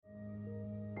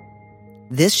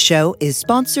This show is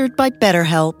sponsored by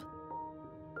BetterHelp.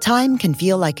 Time can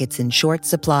feel like it's in short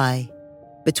supply.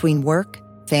 Between work,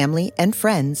 family, and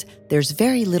friends, there's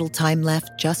very little time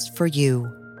left just for you.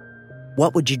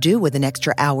 What would you do with an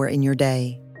extra hour in your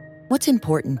day? What's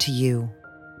important to you?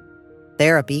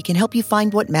 Therapy can help you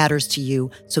find what matters to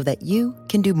you so that you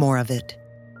can do more of it.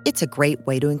 It's a great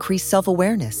way to increase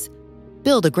self-awareness,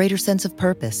 build a greater sense of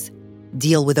purpose,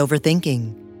 deal with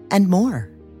overthinking, and more.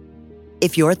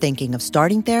 If you're thinking of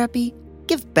starting therapy,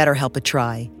 give BetterHelp a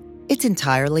try. It's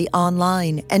entirely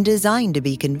online and designed to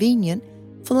be convenient,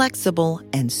 flexible,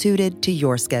 and suited to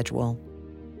your schedule.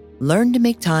 Learn to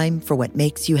make time for what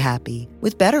makes you happy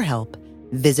with BetterHelp.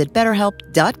 Visit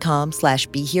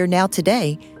BetterHelp.com/BeHereNow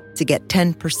today to get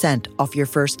 10% off your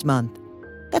first month.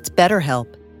 That's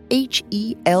BetterHelp,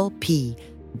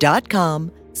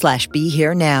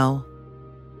 HELP.com/BeHereNow.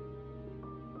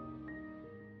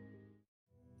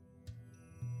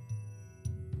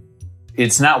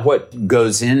 It's not what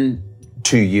goes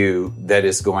into you that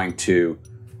is going to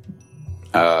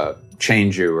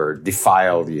change you or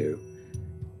defile you.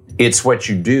 It's what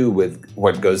you do with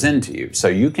what goes into you. So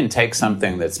you can take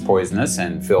something that's poisonous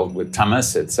and filled with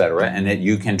tamas, etc., and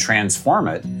you can transform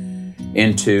it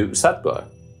into sattva.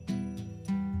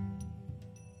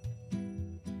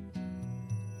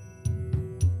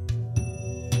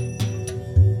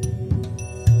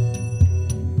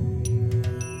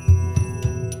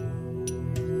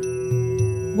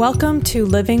 Welcome to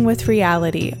Living with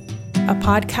Reality, a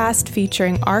podcast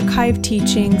featuring archived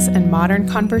teachings and modern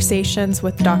conversations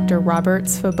with Dr. Robert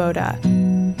Svoboda,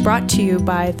 brought to you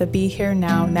by the Be Here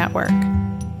Now Network.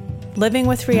 Living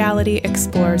with Reality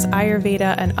explores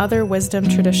Ayurveda and other wisdom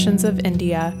traditions of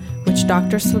India, which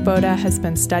Dr. Svoboda has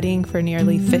been studying for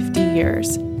nearly 50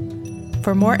 years.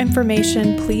 For more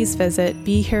information, please visit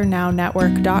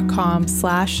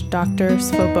BeHereNowNetwork.com/Dr.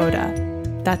 Svoboda.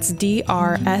 That's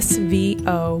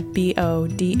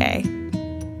DRSVOBODA.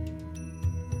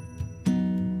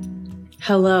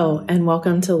 Hello, and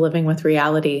welcome to Living with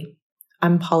Reality.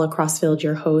 I'm Paula Crossfield,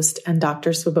 your host and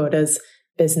Dr. Svoboda's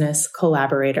business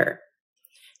collaborator.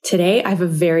 Today, I have a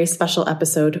very special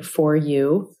episode for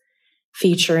you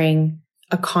featuring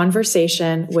a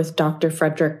conversation with Dr.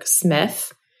 Frederick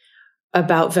Smith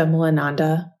about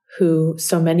Vimalananda, who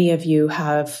so many of you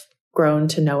have grown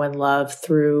to know and love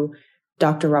through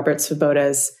Dr. Robert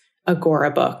Svoboda's Agora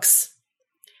books.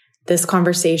 This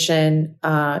conversation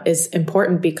is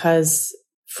important because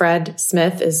Fred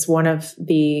Smith is one of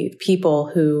the people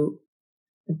who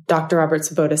Dr. Robert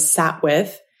Svoboda sat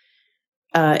with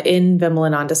in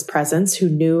Vimalananda's presence, who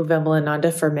knew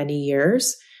Vimalananda for many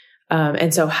years.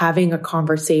 And so having a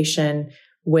conversation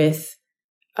with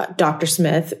Dr.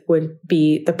 Smith would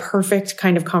be the perfect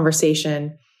kind of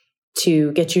conversation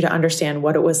to get you to understand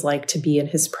what it was like to be in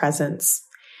his presence.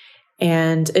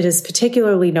 And it is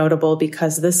particularly notable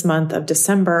because this month of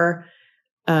December,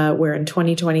 we're in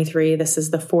 2023, this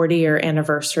is the 40-year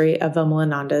anniversary of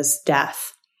Vimalananda's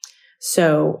death.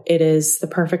 So it is the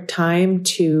perfect time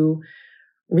to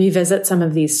revisit some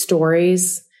of these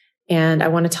stories. And I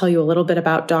want to tell you a little bit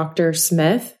about Dr.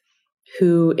 Smith,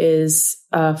 who is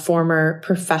a former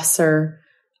professor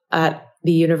at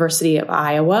the University of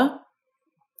Iowa.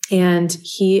 And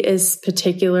he is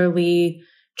particularly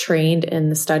trained in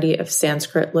the study of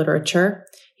Sanskrit literature.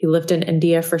 He lived in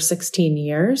India for 16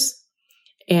 years,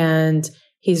 and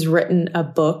he's written a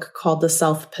book called The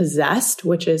Self-Possessed,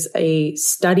 which is a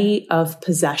study of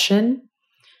possession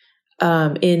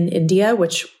in India,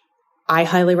 which I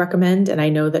highly recommend, and I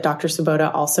know that Dr.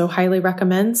 Svoboda also highly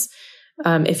recommends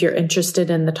if you're interested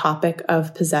in the topic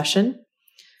of possession.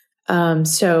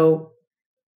 So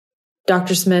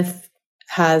Dr. Smith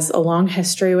has a long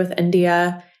history with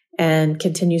India and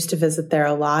continues to visit there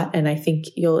a lot. And I think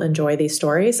you'll enjoy these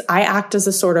stories. I act as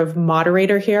a sort of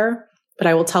moderator here, but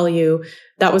I will tell you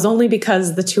that was only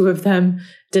because the two of them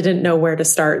didn't know where to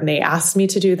start and they asked me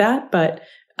to do that. But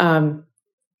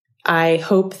I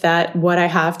hope that what I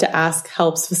have to ask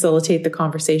helps facilitate the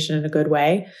conversation in a good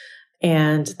way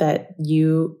and that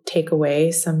you take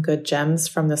away some good gems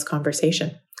from this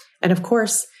conversation. And of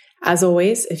course, as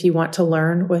always, if you want to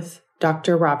learn with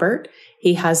Dr. Robert,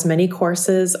 he has many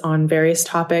courses on various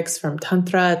topics from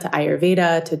Tantra to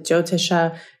Ayurveda to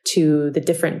Jyotisha to the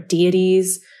different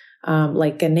deities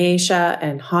like Ganesha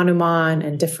and Hanuman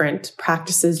and different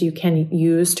practices you can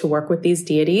use to work with these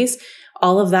deities.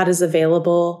 All of that is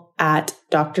available at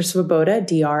Dr. Svoboda,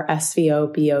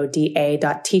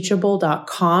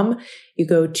 DRSVOBODA.teachable.com. You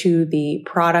go to the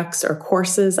products or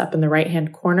courses up in the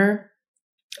right-hand corner,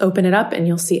 open it up, and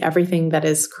you'll see everything that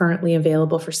is currently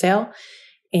available for sale.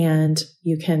 and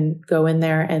you can go in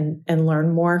there and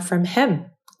learn more from him.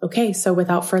 Okay, so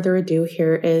without further ado,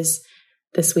 here is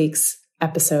this week's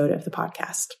episode of the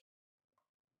podcast.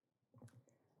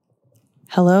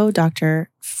 Hello, Dr.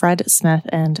 Fred Smith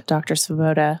and Dr.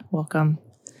 Svoboda. Welcome.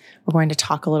 We're going to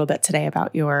talk a little bit today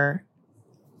about your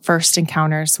first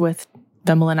encounters with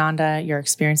Vimalananda, your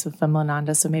experience with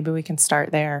Vimalananda. So maybe we can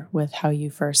start there with how you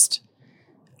first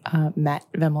met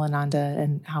Vimalananda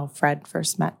and how Fred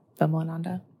first met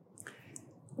Vimalananda.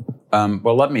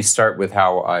 Well, let me start with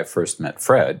how I first met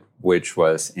Fred, which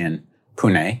was in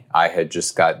Pune. I had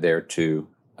just got there to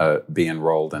be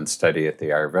enrolled and study at the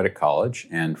Ayurvedic College,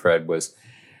 and Fred was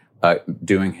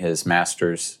doing his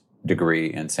master's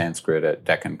degree in Sanskrit at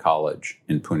Deccan College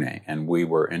in Pune. And we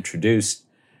were introduced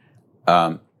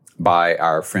by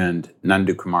our friend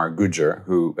Nandu Kumar Gujar,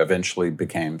 who eventually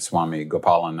became Swami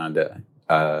Gopalananda.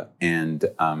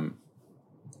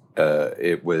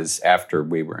 It was after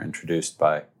we were introduced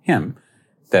by him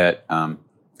that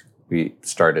we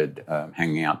started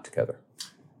hanging out together.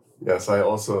 Yes, I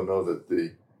also know that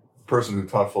the person who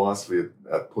taught philosophy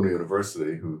at Pune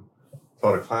University, who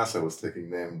taught a class I was taking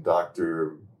named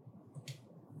Dr.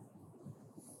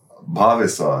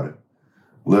 Bhavisar,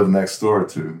 lived next door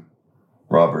to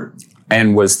Robert.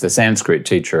 And was the Sanskrit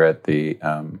teacher at the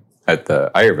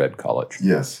Ayurveda College.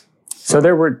 Yes. So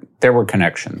there were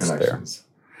connections there.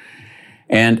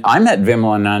 And I met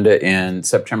Vimalananda in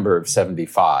September of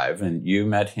 75, and you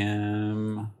met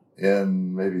him?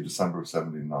 In maybe December of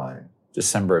 79.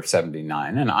 December of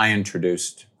 79, and I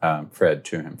introduced Fred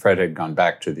to him. Fred had gone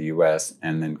back to the U.S.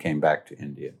 and then came back to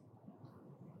India.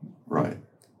 Right.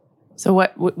 So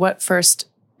what first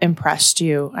impressed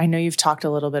you? I know you've talked a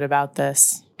little bit about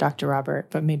this, Dr. Robert,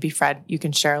 but maybe Fred, you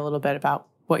can share a little bit about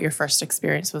what your first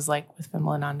experience was like with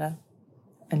Vimalananda,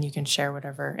 and you can share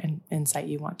whatever insight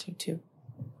you want to, too.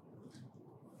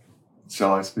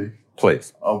 Shall I speak?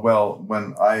 Please. Well,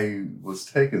 when I was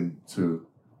taken to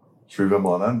Sri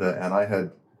Vimalananda, and I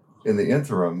had, in the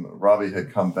interim, Ravi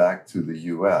had come back to the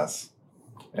U.S.,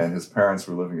 and his parents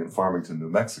were living in Farmington, New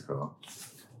Mexico,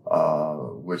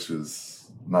 which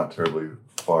is not terribly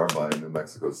far by New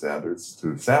Mexico standards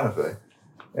to Santa Fe.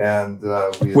 And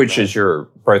which is your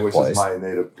birthplace? Which is my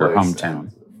native place. Your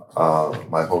hometown. And,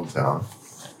 my hometown.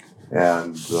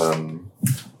 And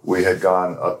we had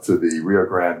gone up to the Rio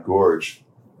Grande Gorge,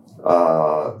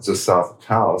 just south of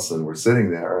Taos, and we're sitting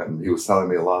there, and he was telling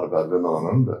me a lot about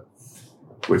Vimalananda,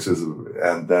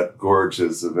 and that gorge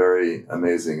is a very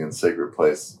amazing and sacred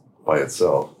place by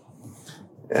itself.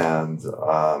 And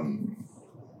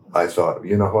I thought,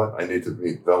 you know what, I need to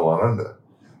meet Vimalananda.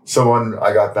 So when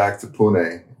I got back to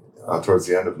Pune towards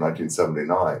the end of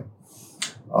 1979,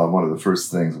 one of the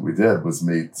first things we did was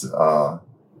meet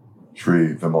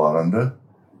Sri Vimalananda.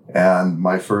 And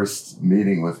my first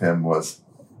meeting with him was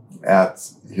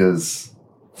at his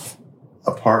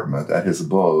apartment, at his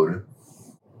abode.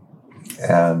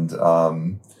 And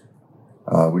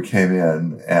we came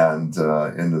in, and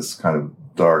in this kind of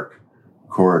dark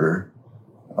corridor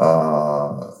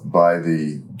by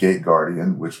the gate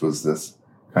guardian, which was this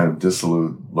kind of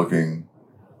dissolute-looking,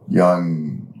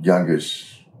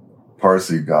 youngish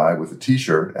Parsi guy with a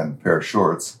T-shirt and a pair of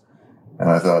shorts. And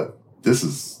I thought, this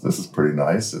is pretty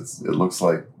nice. It looks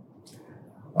like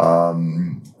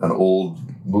an old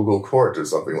Mughal court or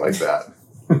something like that.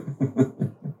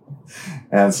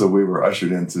 And so we were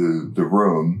ushered into the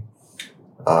room,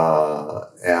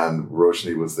 and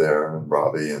Roshni was there, and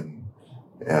Ravi,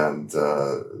 and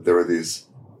there were these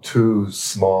two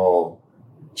small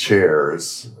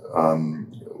chairs,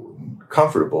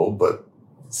 comfortable but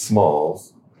small,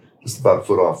 just about a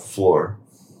foot off the floor.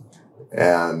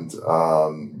 And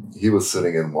he was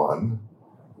sitting in one,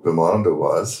 Vimalananda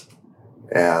was,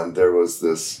 and there was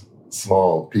this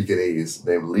small Pekingese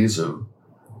named Lizu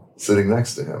sitting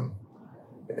next to him.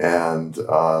 And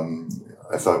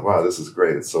I thought, wow, this is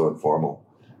great. It's so informal.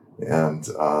 And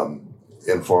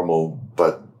informal,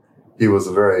 but he was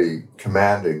a very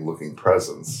commanding looking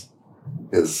presence.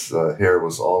 His hair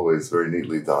was always very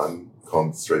neatly done,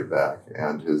 combed straight back.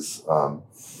 And his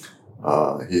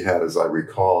he had, as I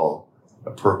recall,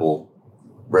 a purple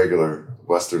regular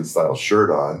Western style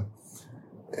shirt on,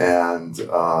 and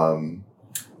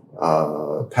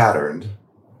patterned,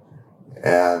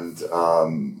 and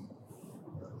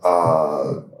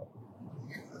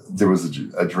there was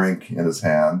a drink in his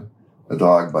hand, a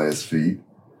dog by his feet,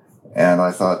 and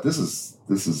I thought, this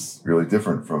is really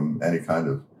different from any kind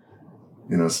of,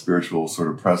 spiritual sort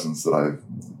of presence that I've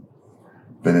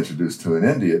been introduced to in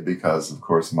India, because, of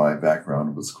course, my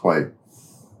background was quite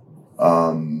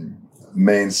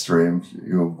mainstream,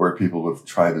 where people would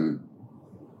try to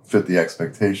fit the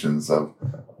expectations of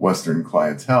Western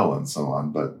clientele and so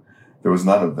on, but there was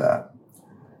none of that.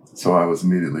 So I was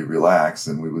immediately relaxed,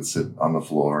 and we would sit on the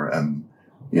floor, and,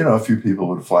 a few people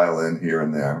would file in here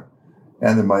and there,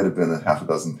 and there might have been a half a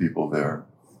dozen people there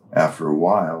after a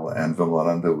while, and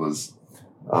Vimalananda was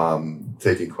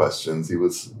taking questions. He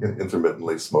was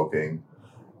intermittently smoking,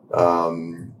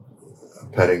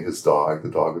 petting his dog. The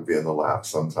dog would be in the lap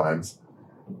sometimes.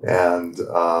 And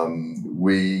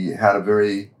we had a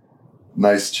very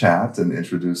nice chat and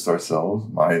introduced ourselves.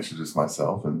 I introduced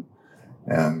myself and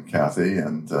Kathy,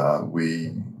 and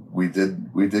we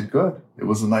did good. It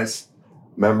was a nice,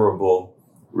 memorable,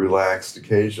 relaxed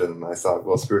occasion. And I thought,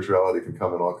 well, spirituality can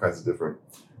come in all kinds of different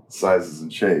sizes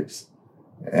and shapes.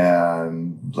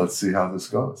 And let's see how this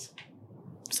goes.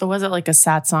 So was it like a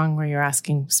satsang where you're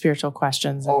asking spiritual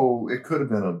questions? Oh, it could have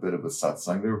been a bit of a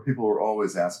satsang. There were people who were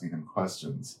always asking him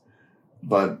questions.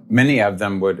 But many of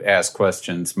them would ask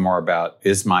questions more about,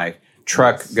 is my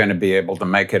truck going to be able to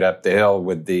make it up the hill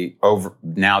with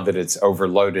now that it's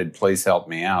overloaded, please help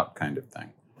me out kind of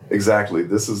thing? Exactly.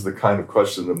 This is the kind of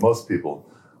question that most people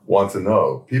want to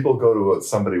know. People go to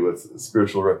somebody with a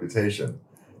spiritual reputation,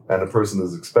 and a person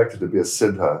is expected to be a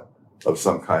siddha of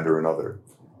some kind or another.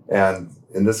 And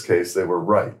in this case, they were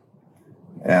right.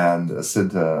 And a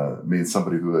siddha means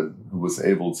somebody who was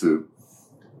able to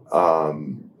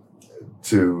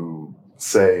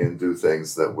say and do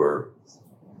things that were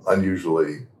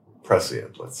unusually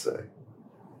prescient, let's say.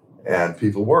 And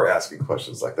people were asking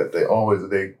questions like that. They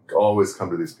always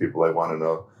come to these people. They want to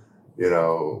know,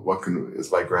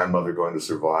 is my grandmother going to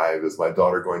survive? Is my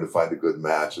daughter going to find a good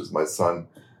match? Is my son,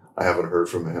 I haven't heard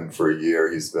from him for a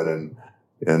year. He's been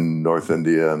in North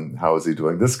India, and how is he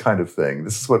doing? This kind of thing.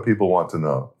 This is what people want to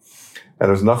know. And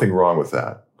there's nothing wrong with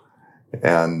that.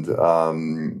 And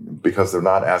because they're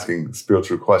not asking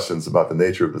spiritual questions about the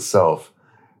nature of the self,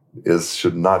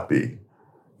 should not be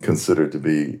considered to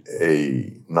be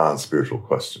a non-spiritual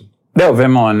question. No,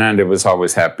 Vimalananda was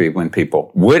always happy when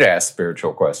people would ask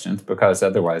spiritual questions, because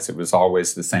otherwise it was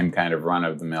always the same kind of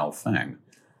run-of-the-mill thing.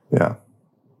 Yeah.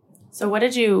 So what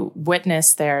did you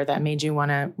witness there that made you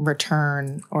want to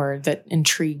return, or that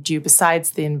intrigued you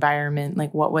besides the environment?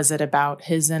 Like, what was it about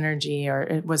his energy,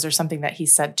 or was there something that he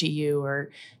said to you, or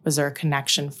was there a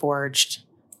connection forged?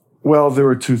 Well, there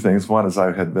were two things. One is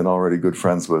I had been already good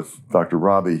friends with Dr.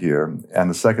 Robbie here. And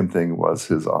the second thing was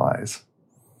his eyes.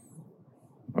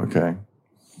 Okay.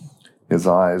 His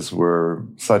eyes were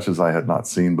such as I had not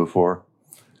seen before.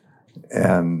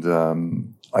 And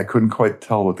I couldn't quite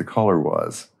tell what the color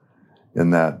was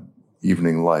in that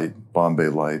evening light, Bombay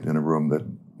light, in a room that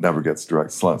never gets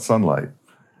direct sunlight.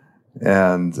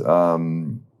 And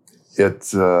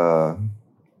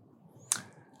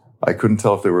I couldn't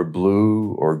tell if they were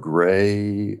blue or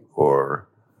gray or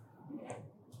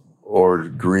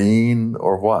green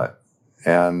or what.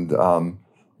 And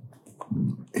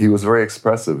he was very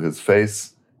expressive. His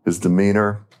face, his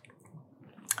demeanor,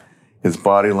 his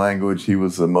body language. He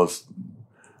was the most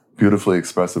beautifully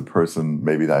expressive person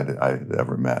maybe that I had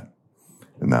ever met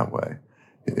in that way.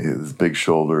 His big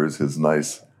shoulders, his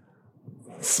nice,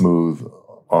 smooth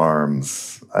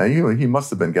arms. He must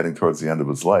have been getting towards the end of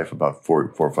his life, about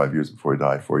 4 or 5 years before he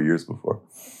died, 4 years before.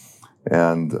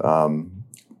 And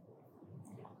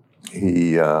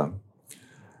he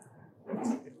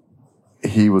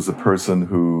was a person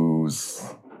whose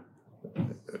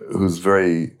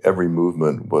every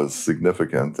movement was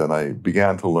significant. And I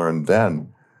began to learn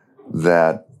then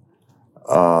that,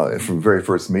 from the very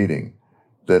first meeting,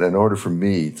 that in order for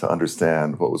me to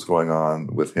understand what was going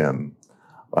on with him,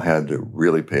 I had to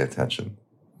really pay attention,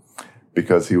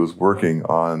 because he was working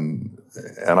on,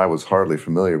 and I was hardly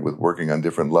familiar with working on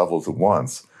different levels at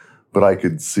once, but I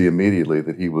could see immediately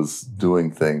that he was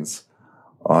doing things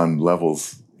on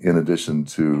levels in addition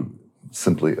to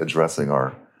simply addressing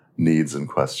our needs and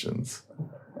questions.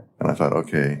 And I thought,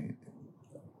 okay,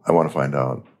 I want to find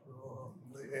out.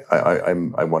 I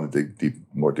want to dig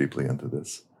more deeply into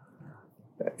this.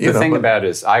 The thing about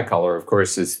his eye color, of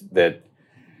course, is that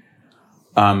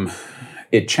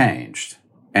it changed.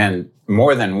 And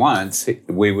more than once, he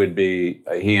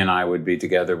and I would be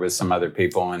together with some other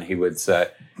people, and he would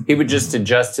just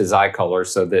adjust his eye color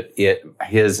so that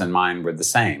his and mine were the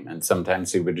same. And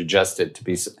sometimes he would adjust it to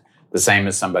be the same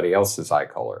as somebody else's eye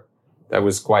color. That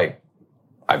was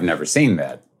I've never seen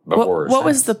that before. What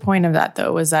was the point of that,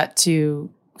 though? Was that to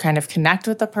kind of connect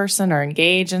with the person or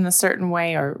engage in a certain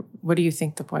way, or what do you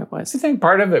think the point was? I think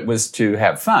part of it was to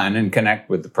have fun and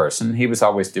connect with the person. He was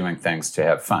always doing things to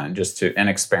have fun, and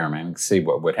experiment and see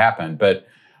what would happen. But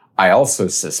I also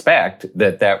suspect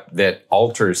that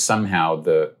alters somehow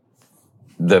the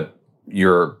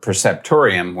your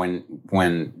perceptorium when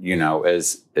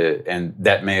and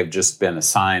that may have just been a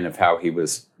sign of how he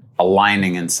was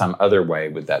aligning in some other way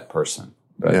with that person.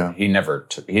 But he never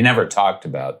talked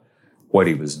about what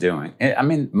he was doing. I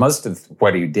mean, most of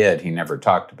what he did, he never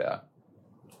talked about.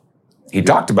 He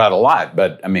talked about a lot,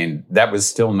 but I mean, that was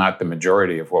still not the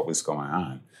majority of what was going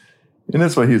on. And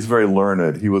that's why he's very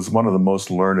learned. He was one of the most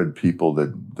learned people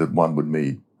that one would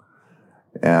meet.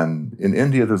 And in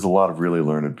India, there's a lot of really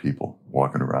learned people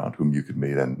walking around whom you could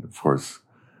meet. And of course,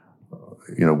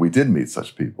 we did meet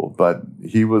such people. But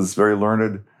he was very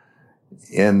learned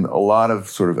in a lot of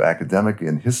sort of academic,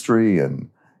 in history and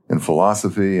in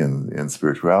philosophy and in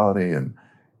spirituality, and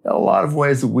a lot of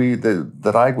ways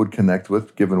that I would connect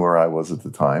with, given where I was at the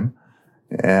time.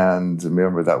 And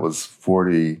remember, that was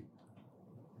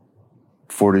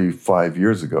 45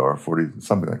 years ago, or 40,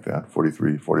 something like that,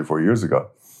 43, 44 years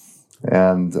ago.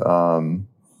 And,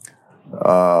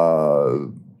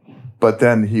 but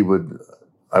then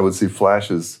I would see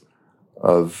flashes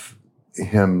of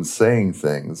him saying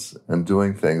things and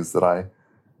doing things that I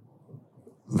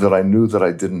knew that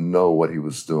I didn't know what he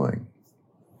was doing.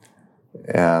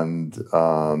 And,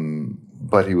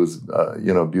 but he was,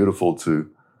 beautiful to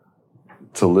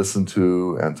listen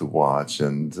to and to watch.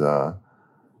 And, I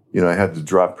had to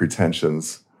drop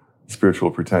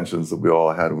spiritual pretensions that we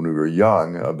all had when we were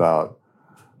young about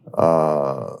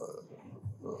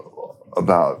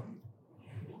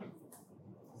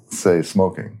say,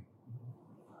 smoking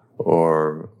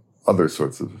or other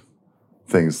sorts of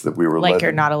things that we were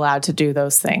you're not allowed to do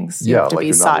those things. You have to be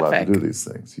you're not allowed to do these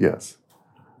things. Yes.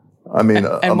 I mean,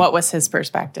 and what was his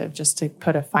perspective, just to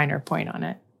put a finer point on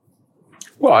it?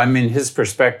 Well, I mean, his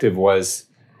perspective was,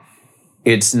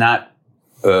 it's not,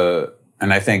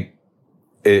 and I think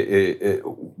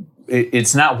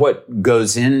it's not what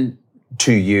goes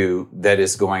into you that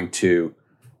is going to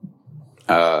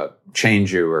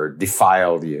change you or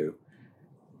defile you.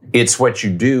 It's what you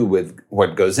do with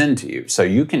what goes into you. So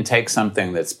you can take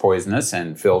something that's poisonous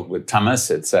and filled with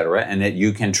tamas, et cetera, and that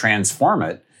you can transform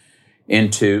it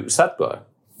into sattva.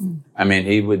 I mean,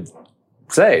 he would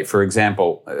say, for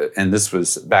example, and this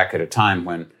was back at a time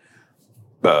when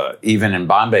even in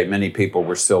Bombay, many people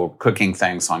were still cooking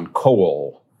things on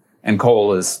coal. And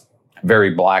coal is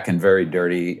very black and very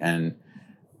dirty, and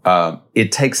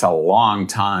it takes a long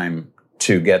time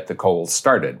to get the coal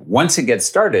started. Once it gets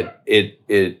started, it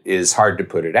is hard to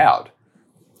put it out.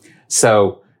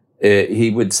 So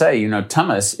he would say,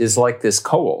 tamas is like this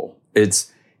coal.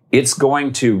 It's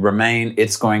going to remain,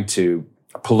 it's going to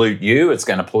pollute you, it's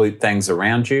going to pollute things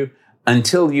around you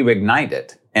until you ignite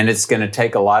it. And it's going to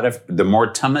take the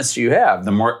more tamas you have,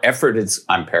 the more effort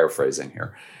I'm paraphrasing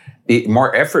here, the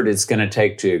more effort it's going to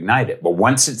take to ignite it. But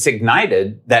once it's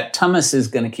ignited, that tamas is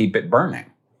going to keep it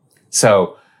burning.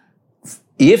 So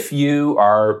if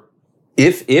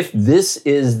this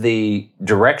is the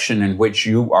direction in which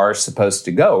you are supposed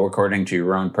to go, according to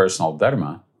your own personal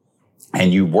dharma,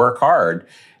 and you work hard,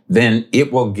 then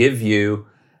it will give you,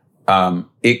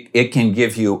 it can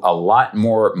give you a lot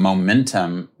more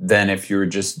momentum than if you're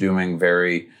just doing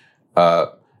very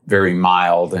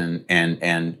mild and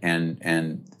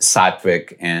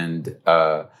sattvic and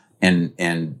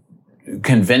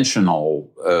conventional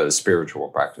spiritual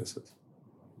practices.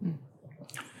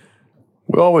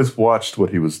 We always watched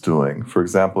what he was doing. For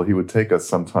example, he would take us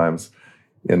sometimes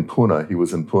in Pune. He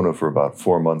was in Pune for about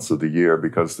 4 months of the year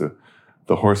because the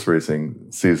horse racing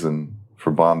season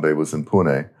for Bombay was in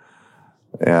Pune,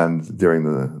 and during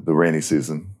the rainy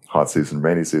season, hot season,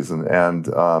 rainy season. And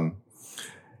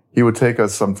he would take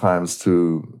us sometimes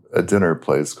to a dinner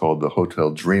place called the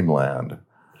Hotel Dreamland.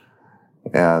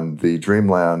 And the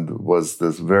Dreamland was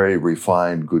this very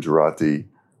refined Gujarati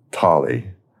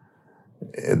thali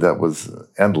that was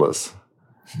endless.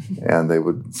 And they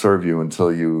would serve you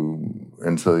until you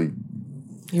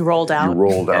rolled out. You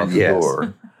rolled out the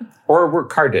door. Or were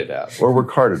carted out.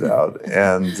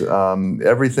 And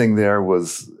everything there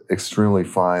was extremely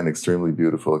fine, extremely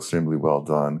beautiful, extremely well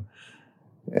done.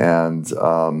 And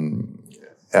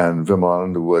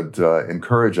Vimalananda would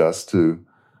encourage us to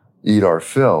eat our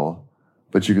fill,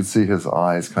 but you could see his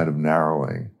eyes kind of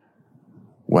narrowing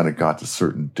when it got to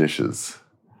certain dishes.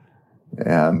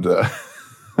 And I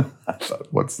thought,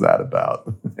 what's that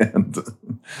about? And so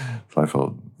I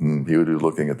felt he would be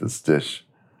looking at this dish.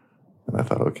 And I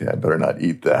thought, okay, I better not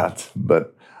eat that.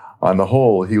 But on the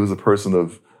whole, he was a person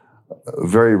of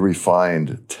very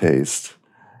refined taste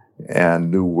and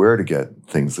knew where to get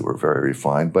things that were very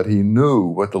refined, but he knew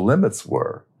what the limits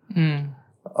were.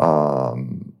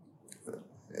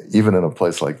 Even in a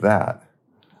place like that.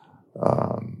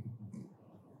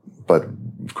 But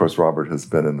of course, Robert has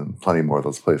been in plenty more of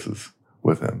those places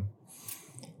with him.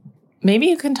 Maybe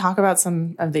you can talk about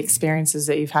some of the experiences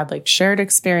that you've had, like shared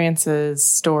experiences,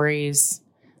 stories.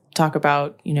 Talk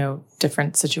about,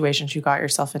 different situations you got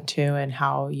yourself into and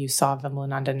how you saw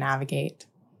Vimalananda navigate.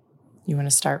 You want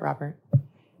to start, Robert?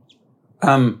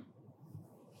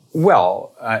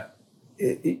 Well,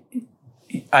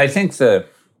 I think the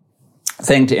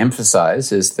thing to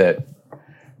emphasize is that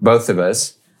both of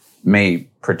us, me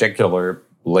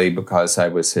particularly because I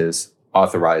was his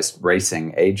authorized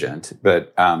racing agent,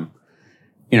 but,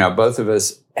 both of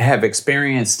us have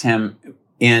experienced him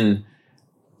in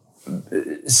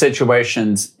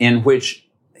situations in which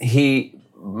he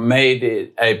made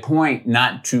it a point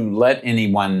not to let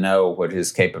anyone know what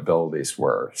his capabilities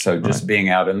were. So just being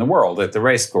out in the world at the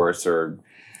race course or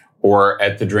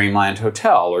at the Dreamland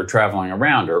Hotel or traveling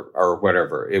around or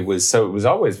whatever. It was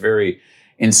always very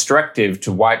instructive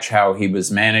to watch how he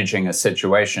was managing a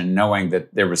situation, knowing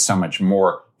that there was so much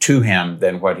more to him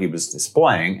than what he was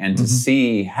displaying, and to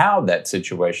see how that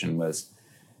situation was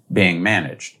being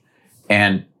managed.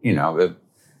 And,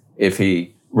 if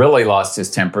he really lost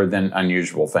his temper, then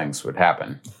unusual things would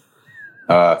happen.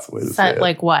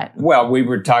 Like what? Well, we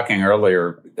were talking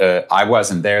earlier. I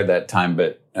wasn't there that time,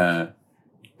 but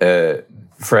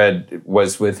Fred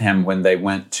was with him when they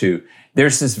went to.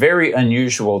 There's this very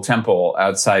unusual temple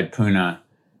outside Pune,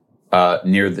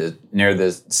 near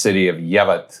the city of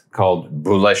Yavat, called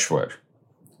Bhuleshwar.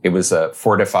 It was a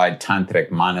fortified tantric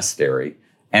monastery,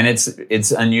 and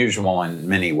it's unusual in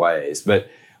many ways, but.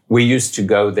 We used to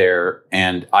go there,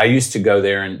 and I used to go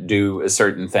there and do a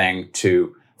certain thing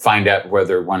to find out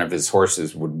whether one of his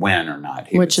horses would win or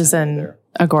not. Which is in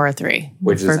Agora 3,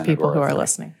 for people who are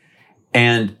listening.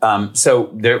 And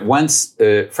so there, once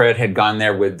Fred had gone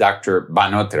there with Dr.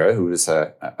 Banotra, who was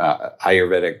a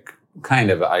Ayurvedic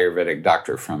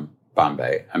doctor from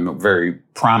Bombay. I'm a very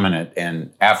prominent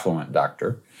and affluent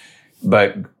doctor.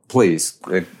 But please.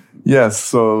 Yes,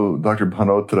 so Dr.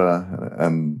 Banotra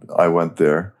and I went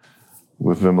there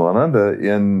with Vimalananda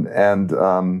and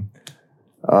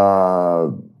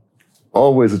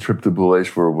always a trip to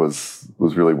Bhuleshwar was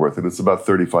really worth it. It's about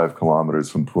 35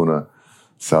 kilometers from Pune,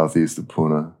 southeast of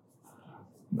Pune,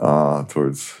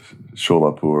 towards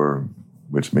Sholapur,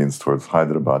 which means towards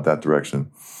Hyderabad, that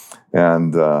direction.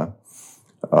 And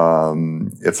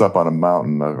it's up on a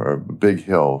mountain, or a big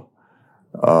hill.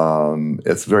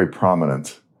 It's very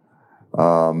prominent.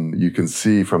 You can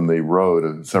see from the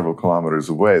road several kilometers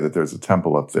away that there's a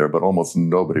temple up there, but almost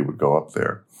nobody would go up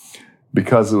there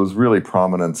because it was really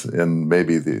prominent in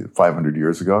maybe the 500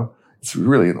 years ago. It's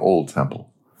really an old temple.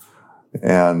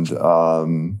 And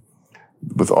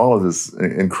with all of this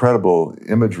incredible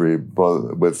imagery,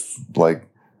 with like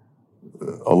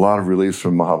a lot of reliefs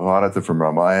from Mahabharata, from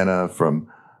Ramayana, from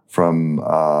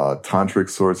tantric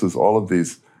sources, all of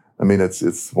these, I mean,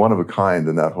 it's one of a kind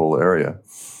in that whole area.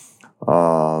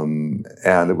 And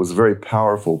it was a very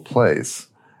powerful place.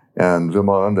 And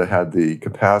Vimalananda had the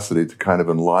capacity to kind of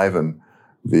enliven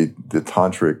the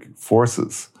tantric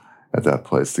forces at that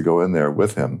place, to go in there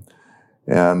with him.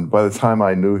 And by the time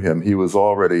I knew him, he was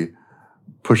already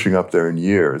pushing up there in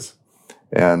years.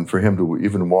 And for him to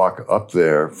even walk up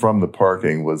there from the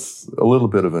parking was a little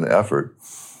bit of an effort.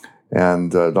 And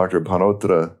Dr.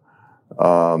 Bhanotra,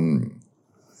 I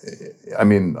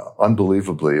mean,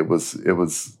 unbelievably, it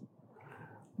was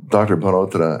Dr.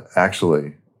 Bhanotra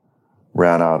actually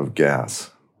ran out of gas,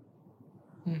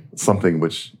 something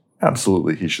which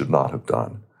absolutely he should not have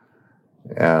done.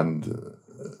 And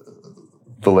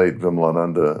the late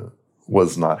Vimalananda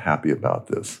was not happy about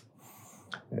this.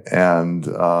 And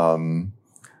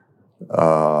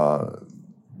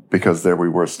because there we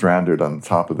were stranded on the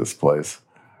top of this place,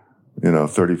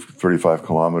 35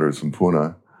 kilometers from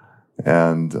Pune.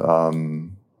 And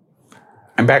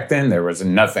back then there was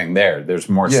nothing there. There's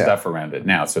more stuff around it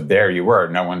now. So there you were.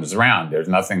 No one was around. There's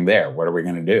nothing there. What are we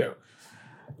going to do?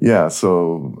 Yeah,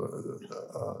 so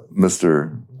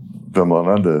Mr.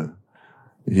 Vimalananda,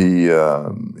 he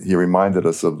reminded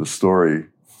us of the story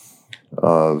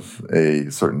of a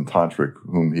certain tantric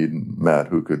whom he'd met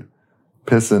who could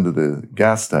piss into the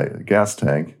gas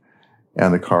tank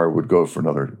and the car would go for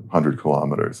another 100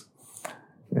 kilometers.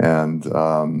 And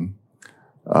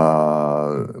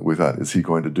we thought, is he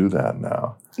going to do that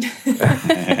now?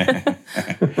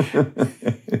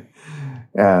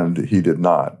 And he did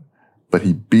not. But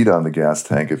he beat on the gas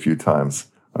tank a few times,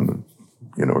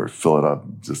 or fill it up.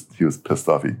 Just, he was pissed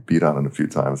off. He beat on it a few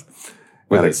times.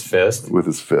 With his fist? With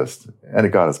his fist. And it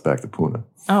got us back to Pune.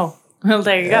 Oh, well,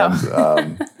 there you go.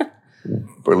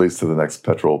 Or at least to the next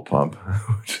petrol pump,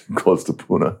 which is close to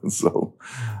Pune. So,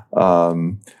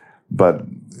 but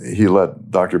he let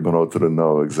Dr. Banotra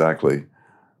know exactly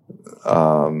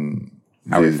how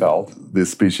he felt. The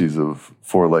species of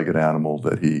four-legged animal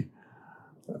that he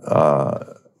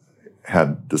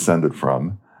had descended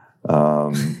from.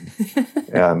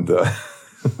 And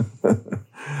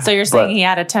so you're saying he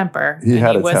had a temper. He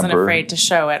wasn't afraid to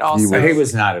show it also. He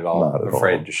was not at all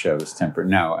afraid to show his temper.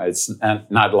 No, it's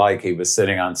not like he was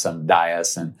sitting on some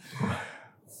dais and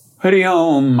Hari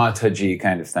Om Mataji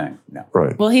kind of thing. No.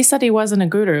 Right. Well, he said he wasn't a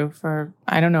guru for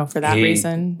that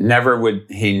reason.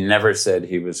 He never said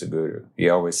he was a guru. He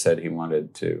always said he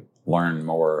wanted to learn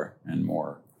more and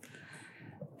more.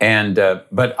 And,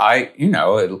 but at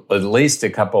least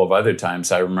a couple of other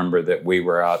times, I remember that we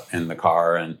were out in the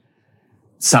car and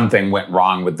something went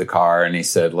wrong with the car. And he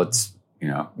said,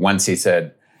 once he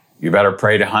said, you better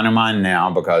pray to Hanuman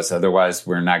now because otherwise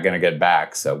we're not going to get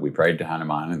back. So we prayed to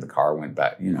Hanuman and the car went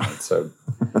back, so.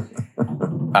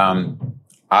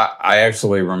 I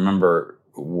actually remember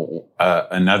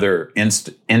another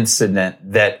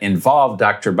incident that involved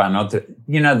Dr. Banotra.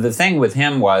 The thing with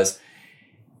him was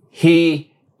he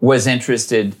was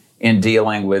interested in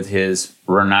dealing with his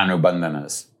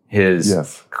rananubandhanas,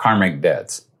 his karmic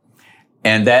debts.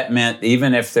 And that meant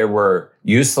even if there were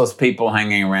useless people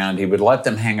hanging around, he would let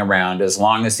them hang around as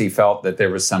long as he felt that there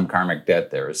was some karmic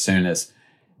debt there. As soon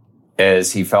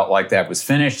as he felt like that was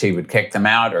finished, he would kick them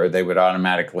out or they would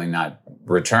automatically not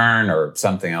return or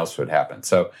something else would happen.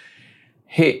 So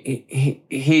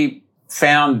he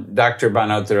found Dr.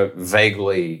 Banotra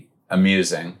vaguely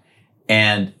amusing.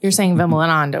 And you're saying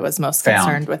Vimalananda was most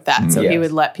concerned with that, so he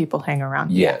would let people hang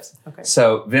around. Yes. Okay.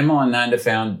 So Vimalananda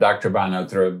found Dr.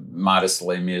 Banotra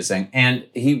modestly amusing, and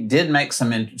he did make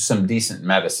some decent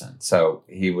medicine. So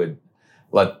he would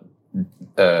let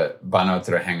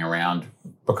Banotra hang around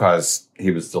because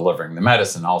he was delivering the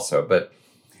medicine also. But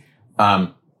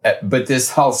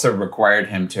this also required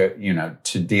him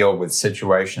to deal with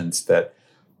situations that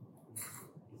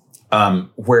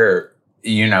where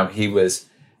he was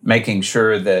making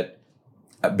sure that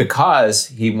because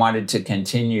he wanted to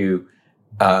continue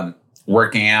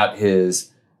working out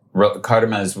his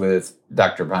karmas with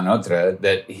Dr. Banotra,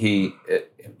 that he,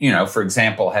 for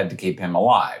example, had to keep him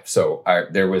alive. So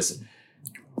there was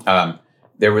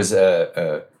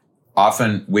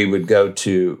often we would go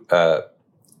to,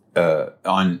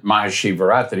 on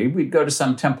Mahashivaratri, we'd go to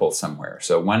some temple somewhere.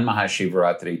 So one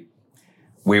Mahashivaratri,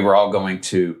 we were all going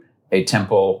to a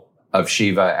temple of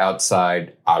Shiva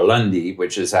outside Alandi,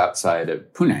 which is outside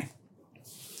of Pune.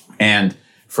 And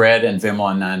Fred and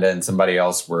Vimalananda and somebody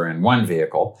else were in one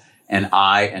vehicle, and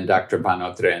I and Dr.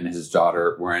 Banotra and his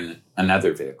daughter were in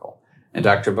another vehicle. And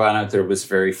Dr. Banotra was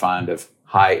very fond of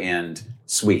high-end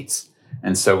sweets.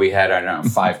 And so we had,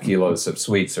 5 kilos of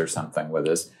sweets or something with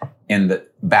us. In the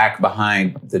back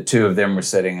behind, the two of them were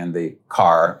sitting in the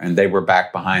car, and they were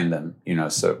back behind them,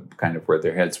 so kind of where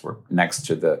their heads were next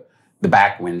to the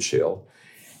back windshield.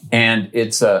 And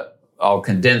I'll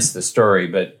condense the story,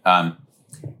 but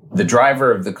the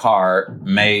driver of the car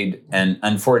made an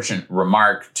unfortunate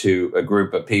remark to a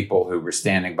group of people who were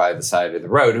standing by the side of the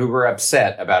road who were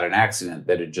upset about an accident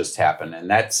that had just happened. And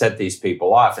that set these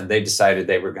people off, and they decided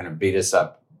they were going to beat us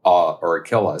up or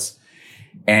kill us.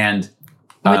 And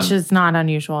which is not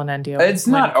unusual in India. It's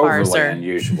not overly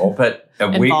unusual, but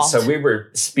we were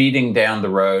speeding down the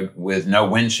road with no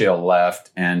windshield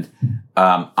left, and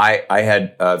I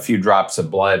had a few drops of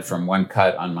blood from one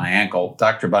cut on my ankle.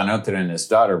 Dr. Banotra and his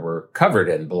daughter were covered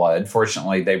in blood.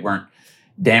 Fortunately, they weren't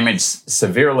damaged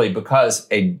severely because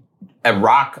a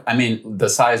rock, the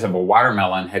size of a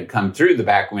watermelon, had come through the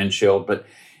back windshield, but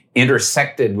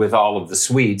intersected with all of the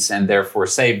sweets and therefore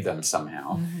saved them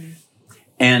somehow. Mm-hmm.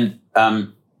 And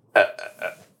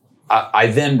I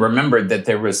then remembered that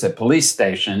there was a police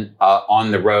station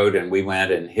on the road, and we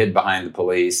went and hid behind the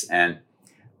police and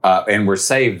were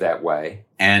saved that way.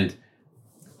 And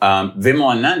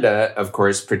Vimalananda, of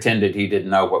course, pretended he didn't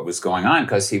know what was going on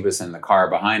because he was in the car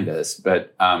behind us.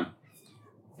 But I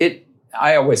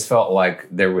always felt like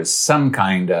there was some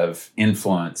kind of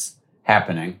influence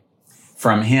happening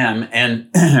from him,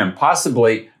 and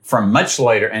possibly from much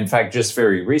later. In fact, just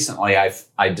very recently,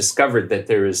 I discovered that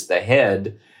there is the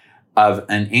head of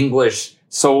an English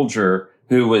soldier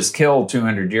who was killed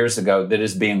 200 years ago that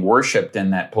is being worshipped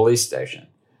in that police station.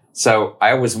 So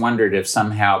I always wondered if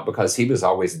somehow, because he was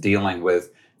always dealing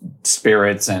with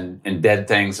spirits and dead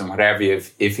things and whatever,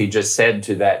 if he just said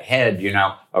to that head,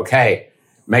 okay,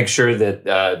 make sure that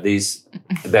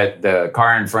that the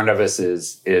car in front of us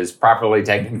is properly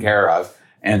taken care of,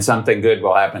 and something good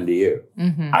will happen to you.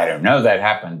 Mm-hmm. I don't know that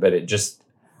happened, but it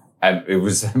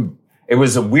it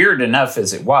was weird enough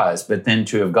as it was, but then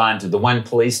to have gone to the one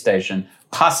police station,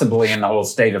 possibly in the whole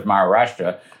state of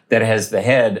Maharashtra, that has the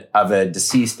head of a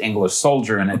deceased English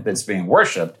soldier in it that's being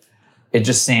worshipped, it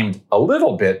just seemed a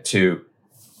little bit too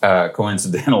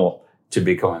coincidental to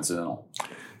be coincidental.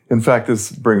 In fact,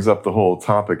 this brings up the whole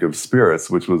topic of spirits,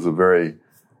 which was a very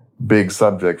big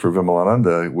subject for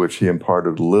Vimalananda, which he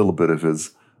imparted a little bit of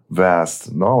his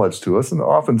vast knowledge to us. And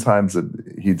oftentimes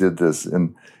he did this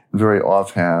in very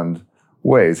offhand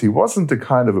ways. He wasn't the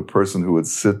kind of a person who would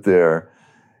sit there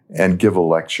and give a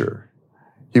lecture.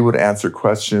 He would answer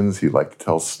questions. He liked to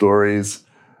tell stories,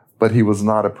 but he was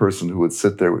not a person who would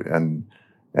sit there and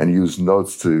use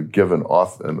notes to give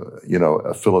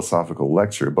a philosophical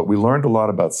lecture. But we learned a lot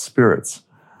about spirits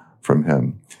from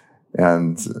him.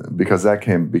 And because that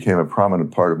became a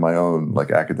prominent part of my own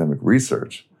academic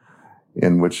research,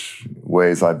 in which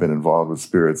ways I've been involved with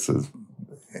spirits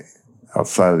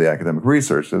outside of the academic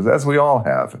research, as we all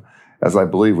have, as I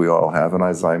believe we all have, and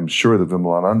as I'm sure that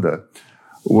Vimalananda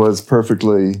was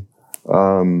perfectly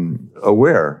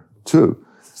aware too.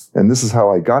 And this is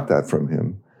how I got that from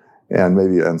him. And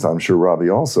I'm sure Robbie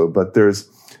also, but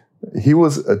he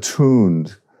was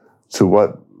attuned to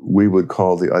what we would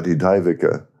call the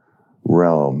Adhidaivika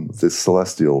realm, the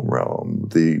celestial realm,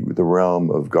 the realm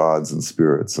of gods and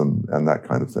spirits and that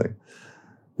kind of thing.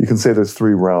 You can say there's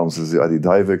three realms. There's the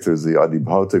Adhidaivik, there's the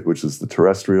Adhibhautik, which is the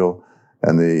terrestrial,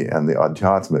 and the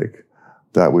Adhyatmic,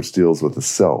 that which deals with the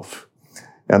self.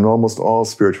 And almost all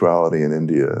spirituality in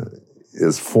India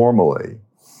is formally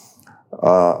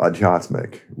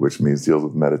Adhyatmic, which means deals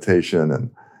with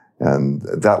meditation and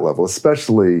that level,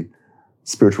 especially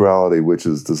spirituality which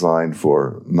is designed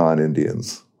for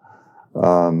non-Indians.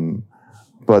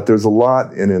 But there's a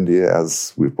lot in India,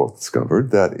 as we've both discovered,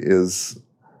 that is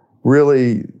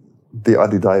really the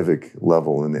Adhidaivik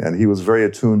level, and he was very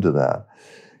attuned to that.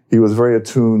 He was very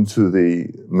attuned to the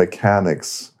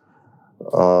mechanics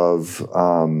of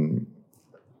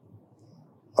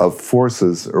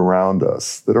forces around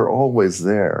us that are always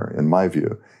there, in my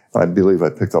view. I believe I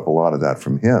picked up a lot of that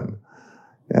from him,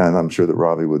 and I'm sure that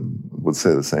Robbie would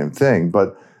say the same thing.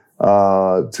 But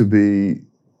to be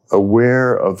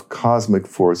aware of cosmic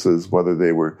forces, whether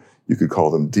you could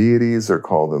call them deities or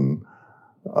call them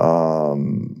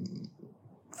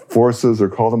forces or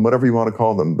call them whatever you want to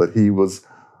call them, but he was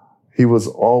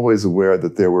always aware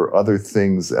that there were other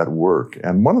things at work.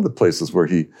 And one of the places where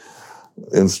he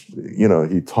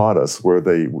taught us where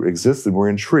they existed were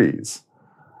in trees.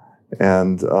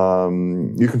 And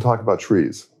you can talk about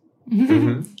trees.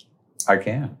 Mm-hmm. I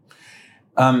can.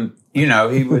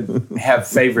 He would have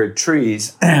favorite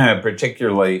trees,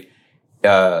 particularly,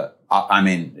 and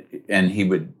he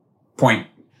would point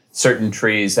certain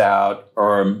trees out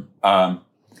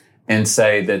and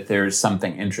say that there's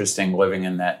something interesting living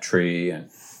in that tree. And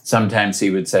sometimes he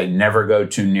would say, never go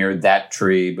too near that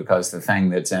tree because the thing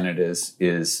that's in it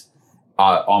is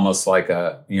almost like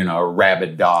a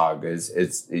rabid dog.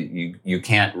 You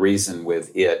can't reason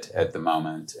with it at the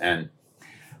moment. And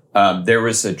there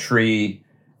was a tree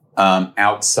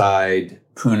outside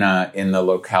Pune in the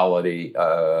locality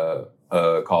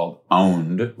called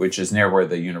Owned, which is near where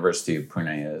the University of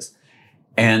Pune is.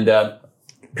 And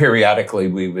periodically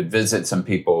we would visit some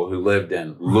people who lived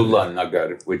in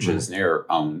Lulanagar, which is near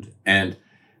Owned. And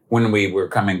when we were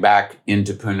coming back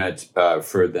into Pune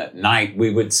for the night, we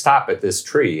would stop at this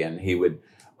tree and he would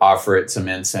offer it some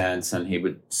incense and he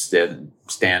would stand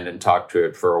and talk to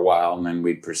it for a while, and then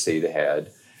we'd proceed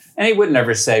ahead. And he would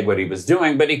never say what he was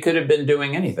doing, but he could have been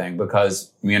doing anything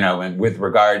because, and with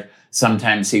regard,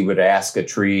 sometimes he would ask a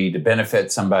tree to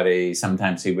benefit somebody.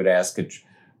 Sometimes he would ask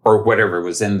or whatever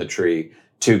was in the tree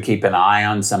to keep an eye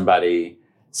on somebody.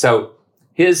 So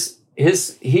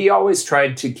he always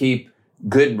tried to keep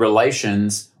good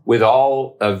relations with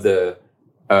all of the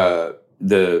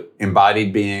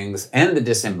embodied beings and the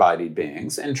disembodied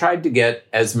beings, and tried to get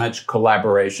as much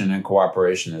collaboration and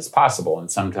cooperation as possible. And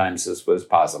sometimes this was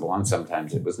possible, and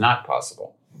sometimes it was not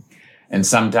possible. And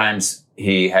sometimes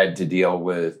he had to deal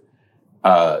with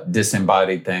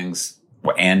disembodied things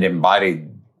and embodied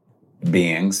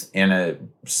beings in a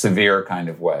severe kind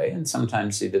of way. And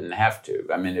sometimes he didn't have to.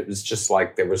 I mean, it was just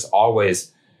like there was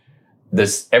always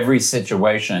this, every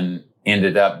situation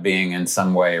ended up being in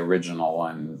some way original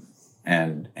and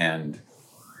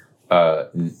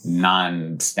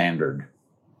non-standard.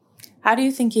 How do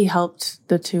you think he helped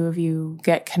the two of you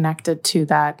get connected to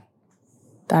that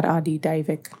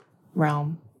Adhidaivik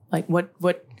realm? Like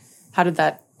how did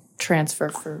that transfer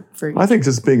for you? I think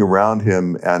just being around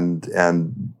him and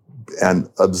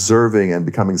observing and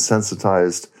becoming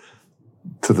sensitized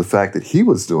to the fact that he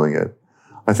was doing it,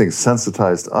 I think,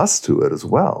 sensitized us to it as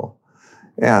well.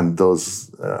 And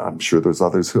those, I'm sure there's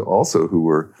others who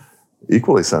were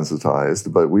equally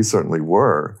sensitized, but we certainly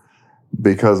were,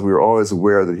 because we were always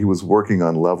aware that he was working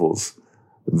on levels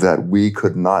that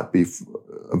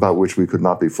about which we could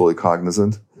not be fully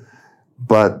cognizant,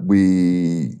 but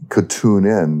we could tune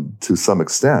in to some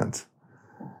extent.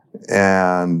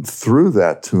 And through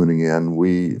that tuning in,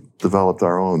 we developed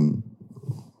our own,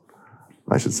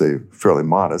 I should say, fairly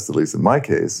modest, at least in my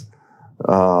case,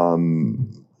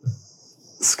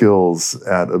 skills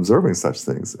at observing such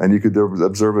things. And you could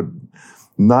observe it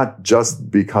not just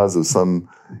because of some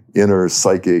inner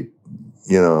psychic,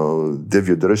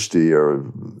 divya drishti or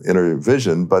inner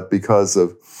vision, but because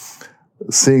of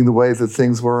seeing the way that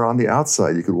things were on the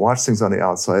outside. You could watch things on the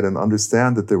outside and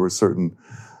understand that there were certain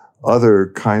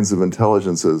other kinds of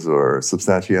intelligences or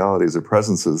substantialities or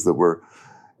presences that were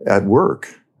at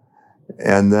work.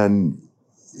 And then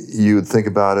you would think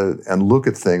about it and look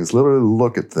at things, literally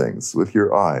look at things with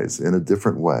your eyes in a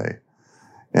different way.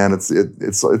 And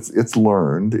it's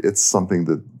learned. It's something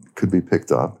that could be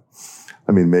picked up.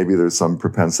 I mean, maybe there's some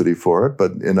propensity for it,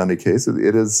 but in any case,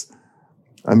 it is.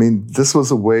 I mean, this was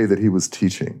a way that he was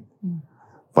teaching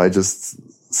by just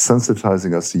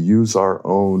sensitizing us to use our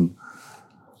own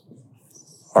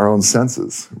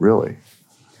senses, really.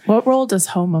 What role does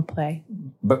Homa play?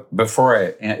 But before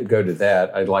I go to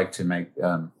that, I'd like to make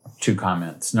two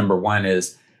comments. Number one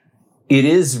is, it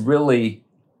is really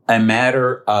a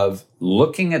matter of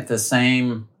looking at the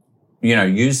same,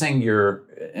 using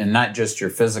and not just your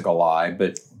physical eye,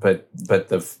 but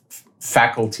the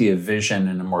faculty of vision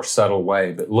in a more subtle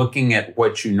way, but looking at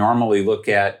what you normally look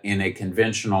at in a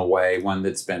conventional way, one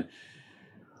that's been,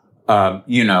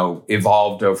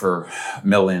 evolved over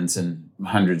millions and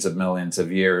hundreds of millions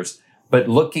of years, but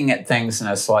looking at things in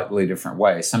a slightly different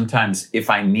way. Sometimes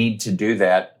if I need to do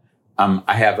that,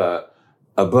 I have a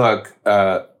book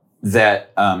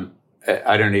that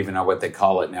I don't even know what they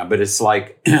call it now, but it's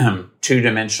like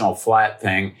two-dimensional flat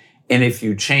thing. And if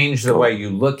you change the way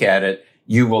you look at it,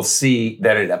 you will see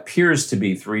that it appears to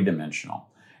be three-dimensional.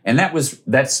 And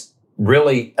that's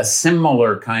really a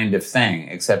similar kind of thing,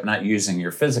 except not using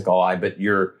your physical eye, but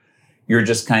you're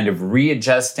just kind of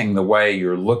readjusting the way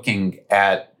you're looking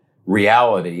at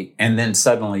reality, and then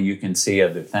suddenly you can see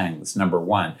other things, number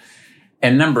one.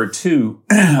 And number two,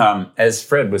 as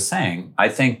Fred was saying, I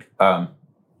think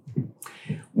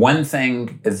one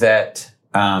thing that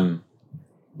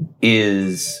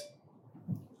is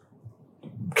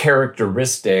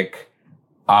characteristic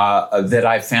that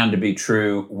I found to be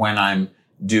true when I'm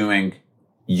doing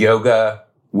yoga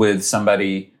with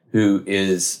somebody who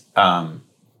is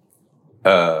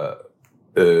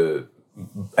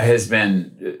has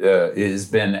been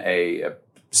a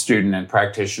student and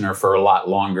practitioner for a lot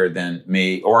longer than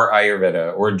me, or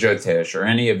Ayurveda, or Jyotish, or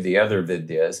any of the other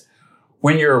Vidyas.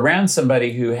 When you're around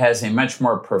somebody who has a much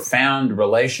more profound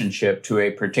relationship to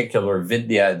a particular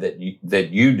Vidya that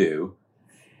you do,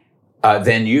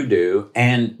 than you do,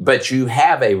 but you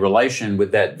have a relation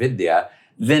with that Vidya,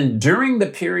 then during the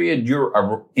period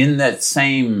you're in that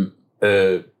same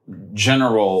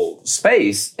general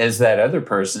space as that other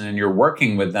person and you're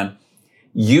working with them,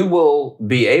 you will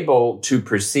be able to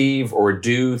perceive or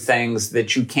do things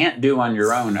that you can't do on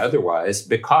your own otherwise,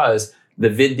 because the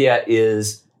Vidya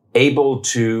is able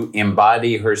to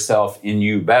embody herself in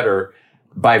you better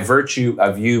by virtue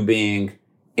of you being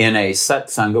in a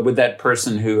satsanga with that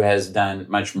person who has done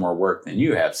much more work than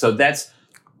you have. So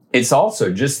it's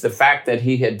also just the fact that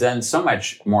he had done so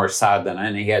much more sadhana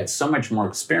and he had so much more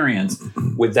experience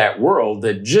with that world,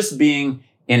 that just being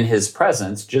in his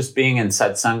presence, just being in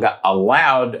satsanga,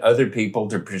 allowed other people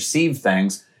to perceive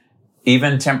things,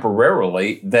 even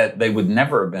temporarily, that they would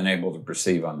never have been able to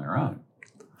perceive on their own.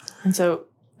 And so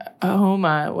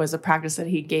Homa was a practice that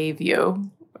he gave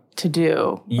you to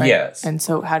do, right? Yes. And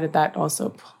so how did that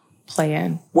also play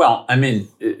in? Well, I mean,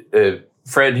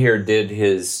 Fred here did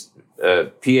his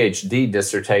PhD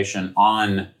dissertation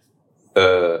on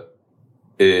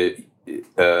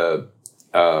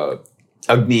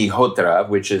Agnihotra,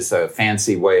 which is a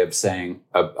fancy way of saying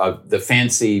the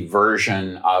fancy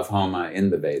version of Homa in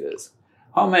the Vedas.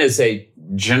 Homa is a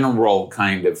general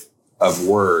kind of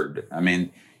word. I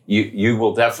mean, you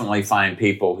will definitely find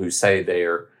people who say they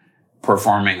are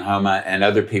performing Homa, and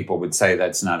other people would say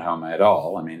that's not Homa at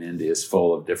all. I mean, India is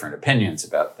full of different opinions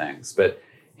about things. But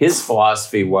his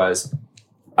philosophy was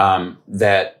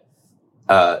that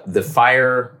the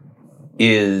fire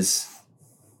is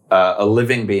a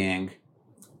living being.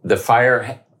 The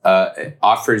fire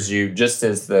offers you, just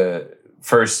as the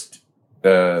first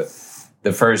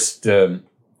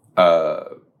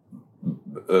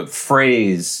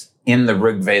phrase in the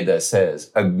Rig Veda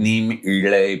says, Agnim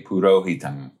ile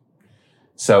purohitam.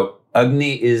 So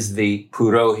Agni is the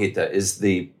purohita, is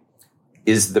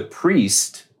the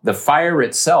priest. The fire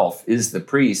itself is the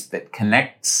priest that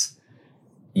connects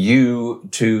you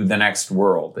to the next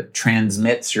world, that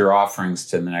transmits your offerings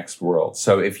to the next world.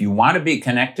 So if you want to be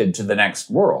connected to the next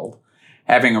world,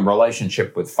 having a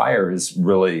relationship with fire is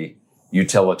really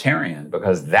utilitarian,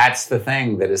 because that's the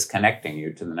thing that is connecting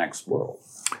you to the next world.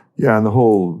 Yeah, and the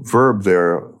whole verb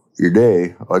there,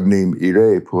 ire, agnim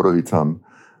ire purohitam,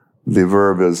 the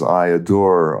verb is I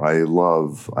adore, I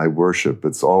love, I worship.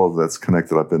 It's all of that's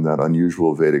connected up in that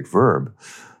unusual Vedic verb.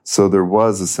 So there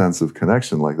was a sense of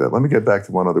connection like that. Let me get back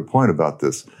to one other point about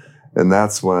this. And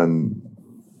that's when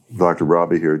Dr.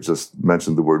 Robbie here just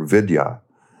mentioned the word vidya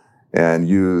and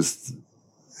used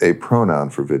a pronoun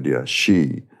for vidya,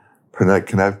 she,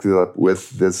 connected up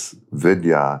with this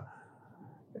vidya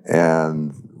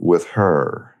and with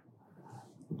her.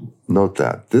 Note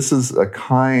that. This is a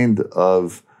kind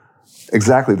of,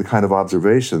 exactly the kind of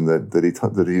observation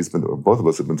that he's been, both of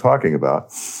us have been talking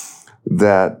about,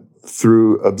 that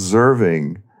through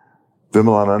observing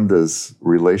Vimalananda's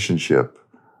relationship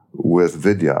with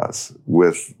vidyas,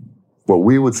 with what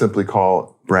we would simply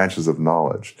call branches of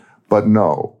knowledge. But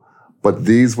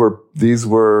these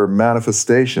were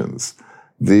manifestations.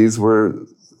 These were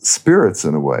spirits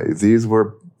in a way. These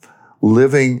were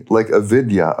living like a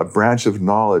vidya, a branch of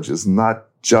knowledge is not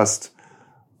just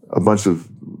a bunch of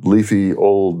leafy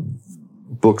old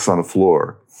books on a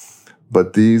floor,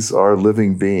 but these are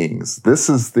living beings. This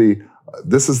is the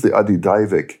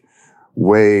Adhidaivic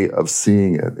way of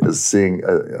seeing it, is seeing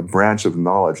a branch of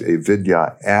knowledge, a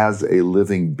vidya, as a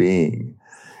living being,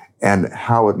 and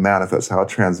how it manifests, how it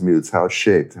transmutes, how it's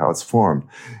shaped, how it's formed.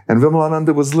 And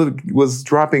Vimalananda was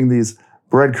dropping these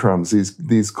breadcrumbs,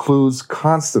 these clues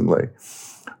constantly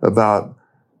about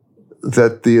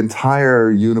that the entire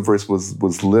universe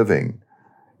was living,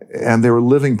 and there were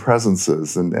living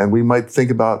presences, and we might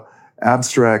think about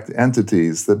abstract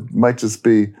entities that might just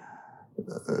be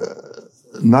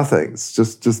nothings,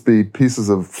 just be pieces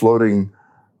of floating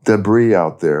debris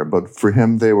out there. But for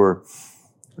him, they were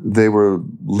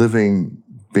living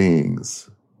beings,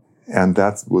 and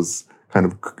that was kind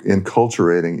of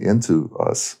enculturating into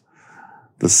us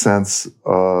the sense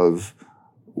of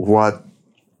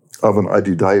an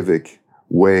Adhidaivic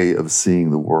way of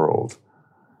seeing the world.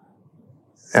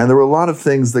 And there were a lot of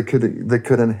things that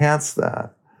could enhance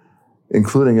that,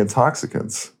 including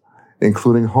intoxicants,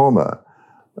 including homa,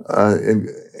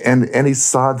 and any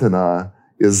sadhana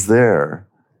is there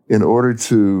in order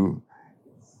to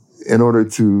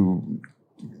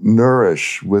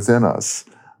nourish within us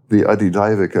the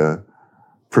Adhidaivika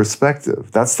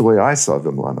perspective. That's the way I saw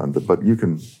Vimalananda, but you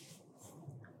can.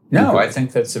 No, I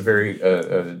think that's a very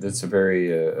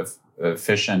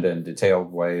efficient and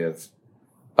detailed way of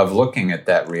looking at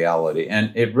that reality.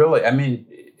 And it really, I mean,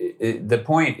 the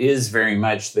point is very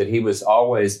much that he was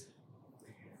always,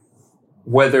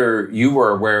 whether you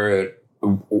were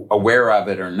aware of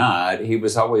it or not, he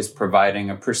was always providing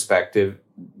a perspective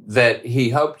that he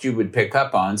hoped you would pick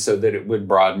up on, so that it would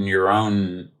broaden your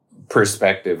own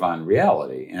perspective on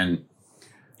reality. And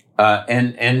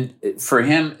for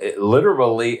him,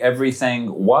 literally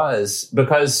everything was,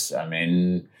 because, I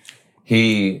mean,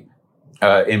 he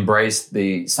embraced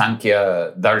the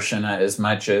Sankhya Darshana as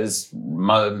much as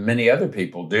many other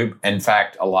people do. In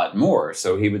fact, a lot more.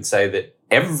 So he would say that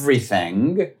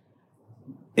everything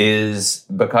is,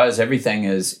 because everything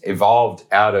is evolved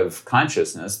out of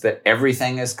consciousness, that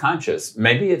everything is conscious.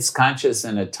 Maybe it's conscious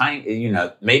in a tiny,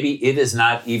 maybe it is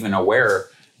not even aware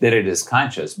that it is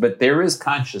conscious, but there is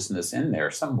consciousness in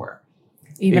there somewhere.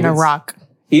 Even a rock.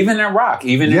 Even a rock,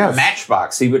 even yes. in a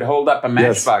matchbox. He would hold up a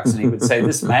matchbox yes. and he would say,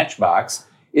 this matchbox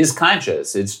is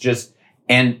conscious. It's just,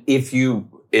 and if you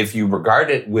regard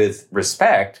it with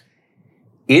respect,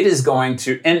 it is going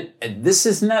to, and this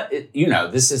is not,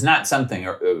 this is not something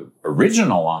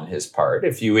original on his part.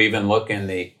 If you even look in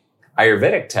the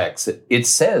Ayurvedic text, it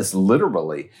says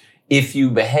literally, if you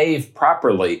behave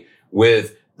properly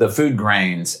with the food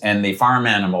grains and the farm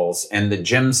animals and the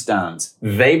gemstones,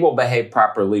 they will behave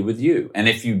properly with you. And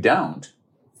if you don't,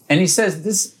 and he says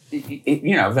this,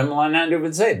 Vimalananda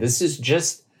would say, this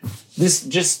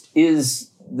just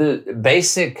is the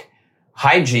basic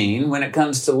hygiene when it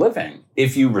comes to living.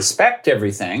 If you respect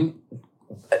everything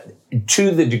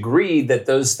to the degree that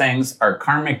those things are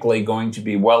karmically going to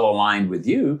be well aligned with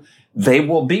you, they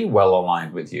will be well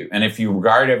aligned with you. And if you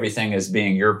regard everything as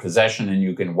being your possession and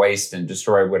you can waste and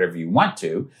destroy whatever you want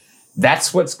to,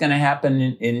 that's what's going to happen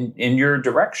in your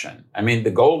direction. I mean,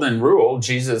 the golden rule,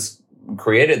 Jesus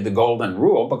created the golden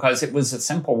rule because it was a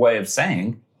simple way of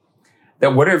saying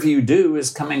that whatever you do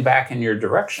is coming back in your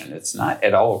direction. It's not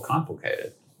at all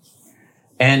complicated.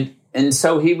 And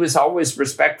so he was always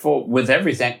respectful with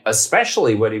everything,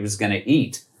 especially what he was going to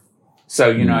eat.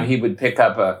 So, he would pick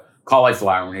up a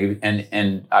cauliflower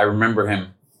and I remember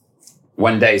him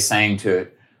one day saying to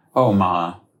it, "Oh,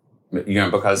 Ma,"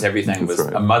 because everything was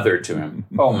a mother to him.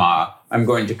 "Oh, Ma, I'm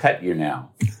going to cut you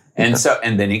now." And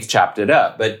then he chopped it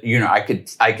up. But,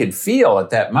 I could feel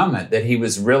at that moment that he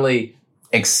was really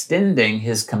extending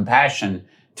his compassion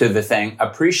to the thing,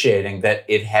 appreciating that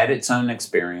it had its own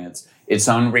experience, its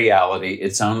own reality,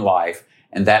 its own life,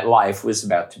 and that life was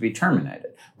about to be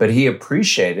terminated. But he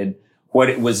appreciated what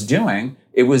it was doing.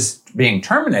 It was being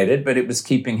terminated, but it was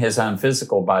keeping his own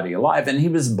physical body alive, and he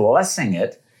was blessing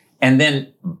it. And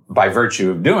then by virtue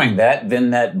of doing that, then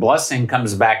that blessing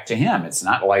comes back to him. It's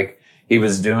not like he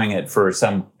was doing it for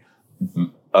some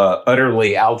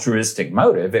utterly altruistic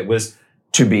motive. It was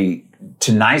to be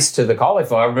nice to the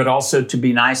cauliflower, but also to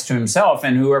be nice to himself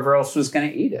and whoever else was going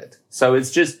to eat it. So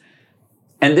it's just,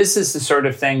 and this is the sort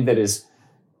of thing that is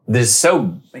this.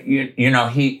 So,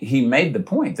 he made the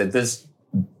point that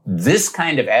this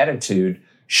kind of attitude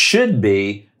should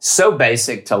be so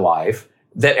basic to life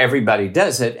that everybody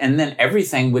does it. And then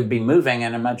everything would be moving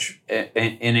in a much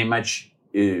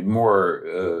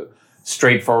more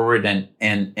straightforward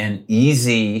and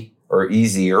easy or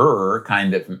easier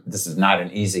kind of, this is not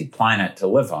an easy planet to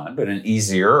live on, but an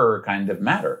easier kind of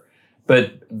matter.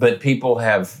 But people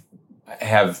have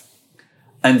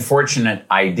unfortunate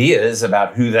ideas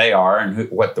about who they are and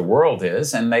what the world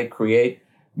is, and they create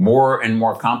more and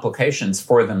more complications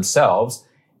for themselves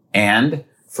and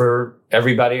for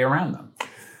everybody around them.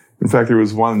 In fact, there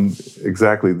was one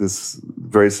exactly this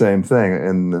very same thing,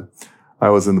 and I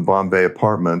was in the Bombay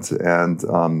apartment, and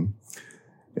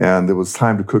it was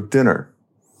time to cook dinner.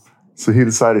 So he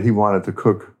decided he wanted to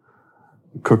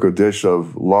cook a dish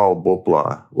of lal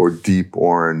bopla, or deep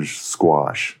orange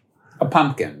squash. A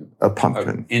pumpkin. A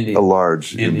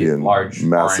large Indian, massive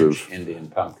orange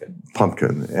Indian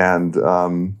pumpkin. And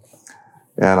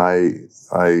I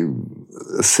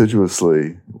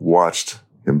assiduously watched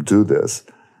him do this.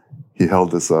 He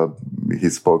held this up. He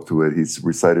spoke to it. He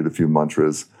recited a few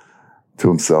mantras to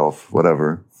himself,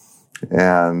 whatever.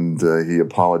 And he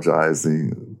apologized,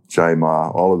 Jai Ma,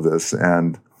 all of this.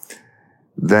 And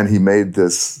then he made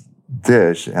this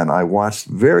dish, and I watched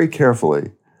very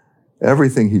carefully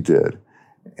everything he did.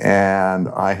 And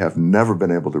I have never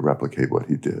been able to replicate what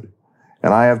he did.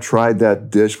 And I have tried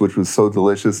that dish, which was so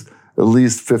delicious, at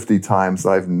least 50 times.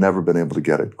 I've never been able to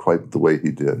get it quite the way he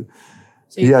did.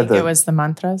 So you think it was the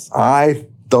mantras? I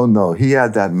don't know. He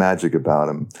had that magic about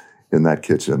him in that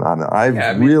kitchen.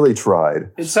 I've really tried.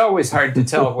 It's always hard to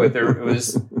tell whether it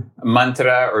was a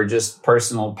mantra or just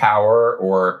personal power,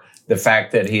 or the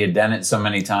fact that he had done it so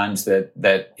many times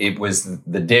that it was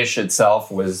the dish itself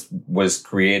was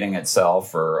creating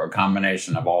itself, or a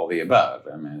combination of all the above.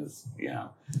 I mean,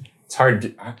 it's hard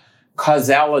to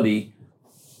causality.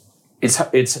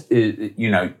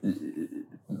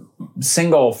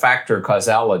 Single factor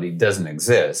causality doesn't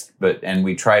exist, and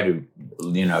we try to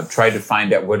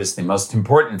find out what is the most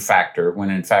important factor, when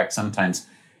in fact sometimes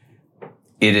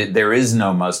there is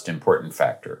no most important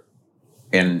factor.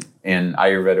 In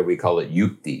Ayurveda we call it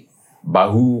yukti,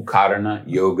 bahu karana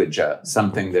yogaja,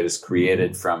 something that is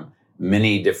created from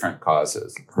many different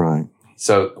causes. Right.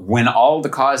 So when all the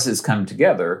causes come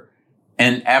together,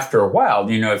 and after a while,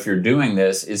 if you're doing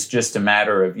this, it's just a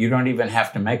matter of, you don't even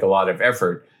have to make a lot of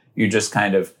effort. You just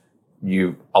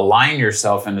you align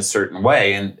yourself in a certain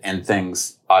way, and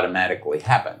things automatically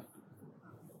happen.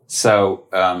 So,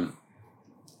 and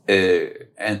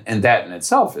that in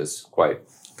itself is quite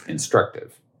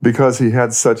instructive. Because he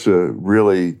had such a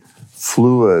really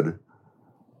fluid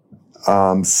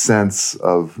sense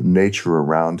of nature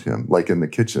around him, like in the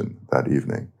kitchen that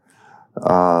evening.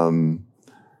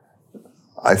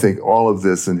 I think all of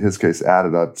this, in his case,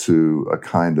 added up to a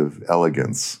kind of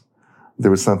elegance. There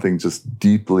was something just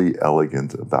deeply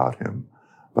elegant about him,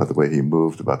 about the way he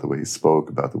moved, about the way he spoke,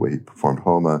 about the way he performed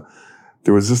Homa.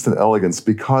 There was just an elegance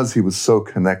because he was so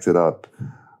connected up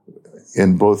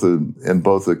in both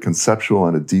a conceptual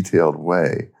and a detailed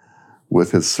way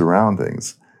with his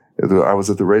surroundings. I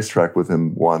was at the racetrack with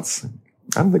him once.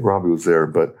 I don't think Robbie was there,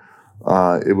 but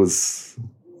it was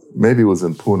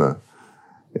in Pune.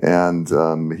 And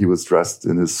he was dressed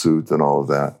in his suit and all of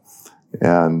that.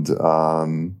 And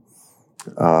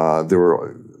we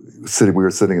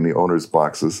were sitting in the owners'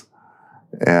 boxes,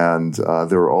 and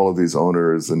there were all of these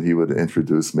owners, and he would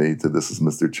introduce me to, this is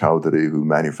Mr. Chowdhury, who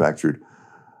manufactured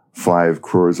 5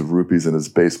 crores of rupees in his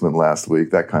basement last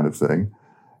week, that kind of thing.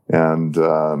 And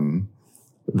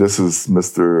this is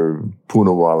Mr.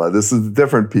 Poonawalla. This is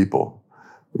different people,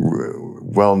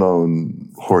 well-known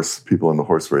people in the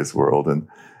horse race world.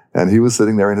 And he was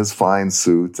sitting there in his fine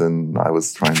suit, and I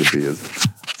was trying to be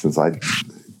since I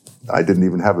didn't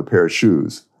even have a pair of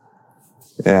shoes.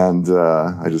 And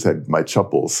I just had my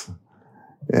chappals.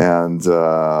 And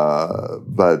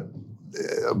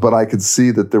but I could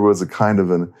see that there was a kind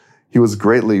of he was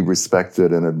greatly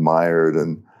respected and admired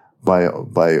and by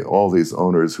all these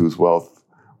owners whose wealth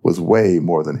was way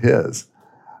more than his,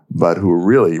 but who were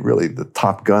really, really the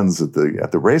top guns at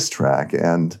the racetrack.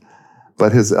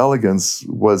 But his elegance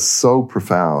was so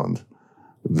profound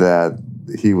that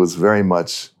he was very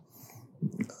much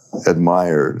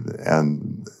admired,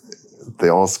 and they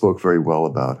all spoke very well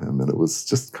about him. And it was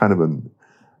just kind of a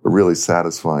really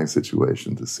satisfying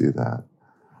situation to see that.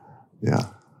 Yeah.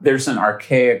 There's an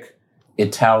archaic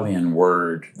Italian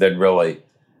word that really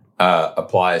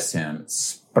applies to him,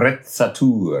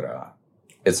 sprezzatura.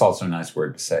 It's also a nice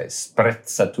word to say,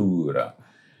 sprezzatura.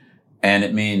 And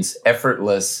it means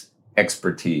effortless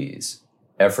expertise.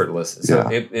 Effortless. So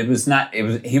he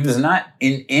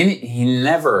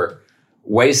never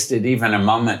wasted even a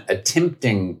moment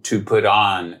attempting to put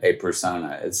on a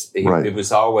persona. It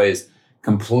was always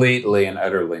completely and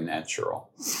utterly natural.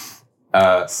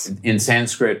 In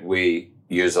Sanskrit, we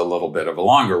use a little bit of a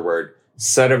longer word,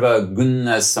 sarva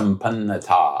guna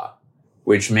sampannata,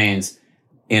 which means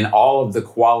in all of the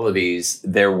qualities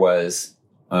there was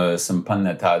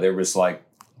sampannata. There was like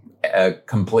a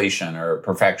completion or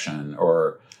perfection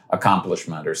or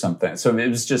accomplishment or something. So it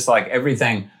was just like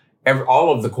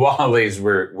all of the qualities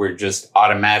were just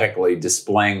automatically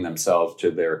displaying themselves to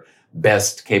their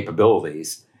best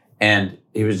capabilities. And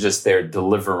he was just there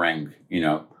delivering,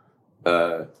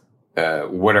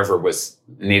 whatever was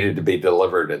needed to be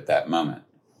delivered at that moment.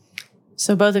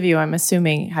 So both of you, I'm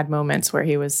assuming, had moments where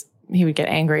he would get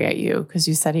angry at you because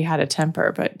you said he had a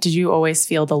temper, but did you always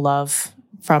feel the love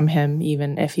from him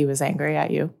even if he was angry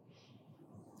at you?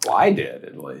 Well, I did,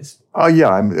 at least. Oh,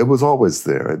 yeah. It was always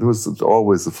there. It was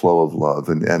always the flow of love.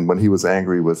 And when he was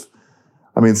angry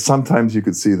sometimes you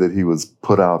could see that he was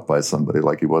put out by somebody,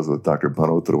 like he was with Dr.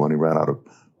 Banotra when he ran out of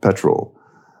petrol.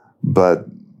 But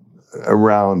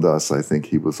around us, I think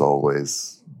he was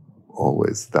always,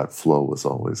 that flow was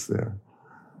always there.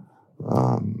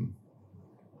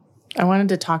 I wanted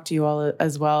to talk to you all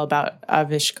as well about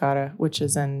Avishkara, which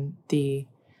is in the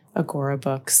Agora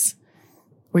books.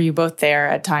 Were you both there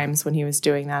at times when he was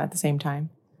doing that at the same time?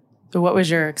 So what was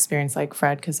your experience like,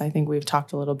 Fred? Because I think we've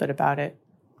talked a little bit about it.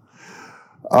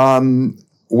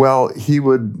 Well, he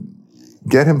would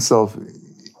get himself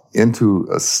into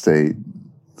a state.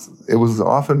 It was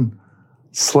often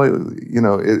slightly,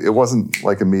 it wasn't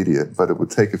like immediate, but it would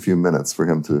take a few minutes for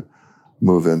him to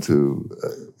move into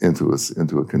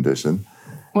a condition.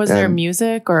 Was there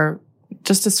music, or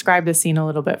just describe the scene a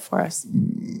little bit for us?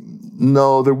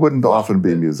 No, there wouldn't often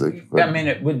be music. But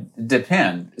it would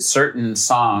depend. Certain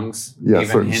songs,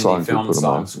 even Hindi film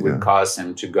songs, would cause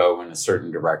him to go in a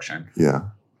certain direction. Yeah.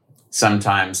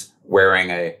 Sometimes wearing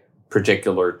a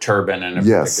particular turban in a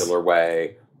particular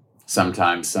way.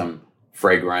 Sometimes some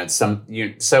fragrance.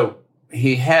 So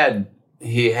he had.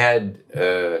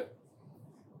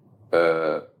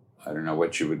 I don't know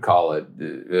what you would call it,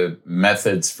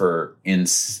 methods for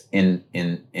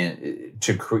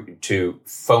to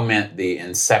foment the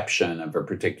inception of a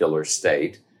particular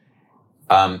state,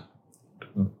 and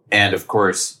of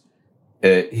course,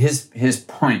 his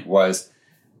point was,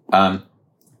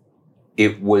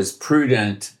 it was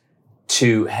prudent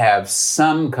to have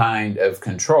some kind of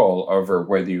control over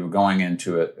whether you were going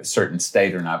into a certain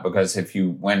state or not, because if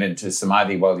you went into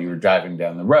samadhi while you were driving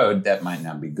down the road, that might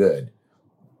not be good.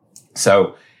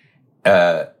 So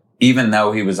even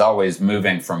though he was always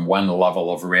moving from one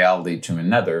level of reality to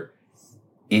another,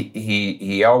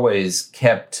 he always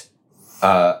kept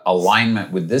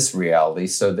alignment with this reality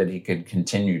so that he could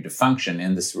continue to function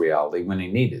in this reality when he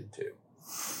needed to.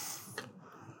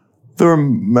 There were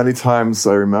many times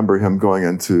I remember him going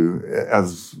into,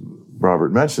 as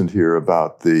Robert mentioned here,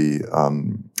 about the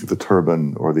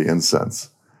turban or the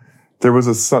incense. There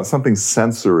was something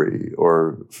sensory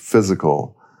or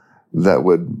physical that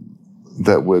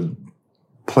would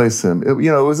place him. It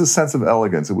was a sense of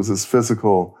elegance. It was his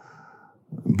physical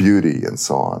beauty and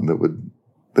so on that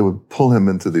would pull him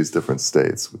into these different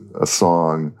states. A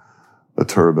song, a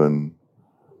turban,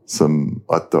 some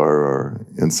attar or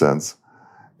incense.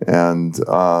 And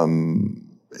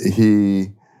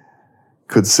he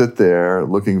could sit there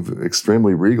looking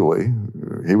extremely regally.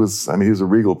 He was a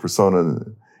regal persona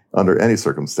under any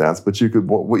circumstance, but you could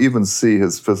even see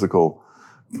his physical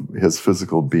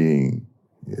being,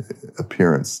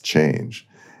 appearance change.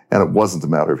 And it wasn't a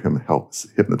matter of him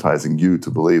hypnotizing you to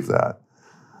believe that.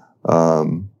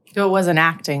 So it wasn't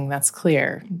acting, that's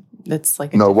clear. It's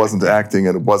like no, it wasn't acting,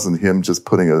 and it wasn't him just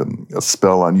putting a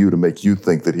spell on you to make you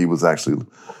think that he was actually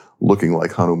looking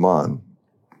like Hanuman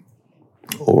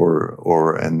or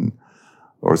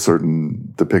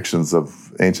certain depictions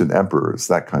of ancient emperors,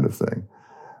 that kind of thing.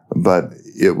 But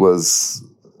it was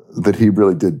that he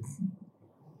really did,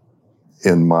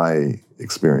 in my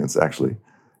experience, actually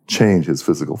change his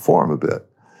physical form a bit.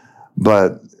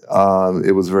 But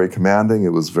it was very commanding.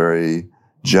 It was very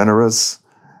generous.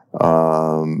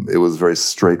 It was very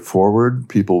straightforward.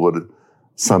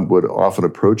 Some would often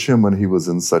approach him when he was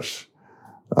in such,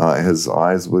 his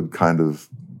eyes would kind of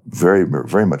very,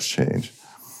 very much change.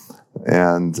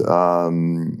 And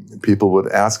people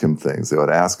would ask him things. They would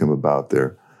ask him about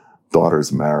their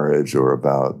daughter's marriage or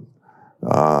about,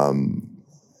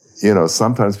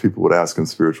 sometimes people would ask him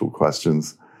spiritual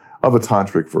questions of a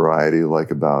tantric variety,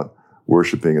 like about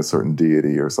worshiping a certain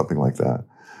deity or something like that.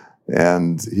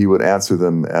 And he would answer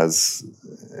them as,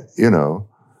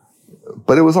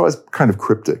 but it was always kind of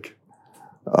cryptic,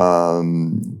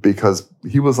 because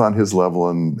he was on his level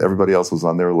and everybody else was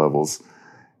on their levels.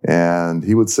 And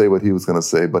he would say what he was going to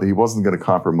say, but he wasn't going to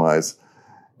compromise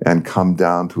and come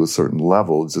down to a certain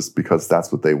level just because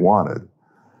that's what they wanted.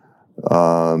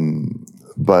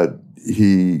 But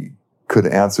he could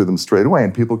answer them straight away,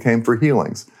 and people came for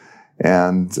healings.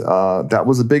 And that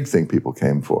was a big thing people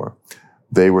came for.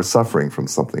 They were suffering from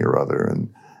something or other.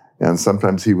 And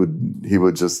sometimes he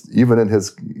would just, even in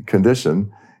his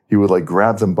condition, he would like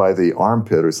grab them by the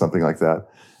armpit or something like that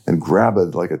and grab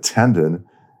it like a tendon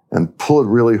and pull it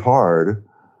really hard.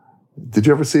 Did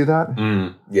you ever see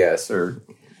that? Yes, or,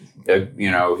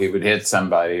 he would hit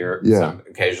somebody or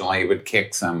occasionally he would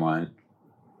kick someone.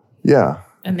 Yeah.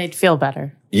 And they'd feel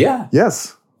better. Yeah.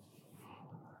 Yes.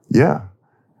 Yeah.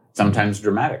 Sometimes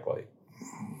dramatically.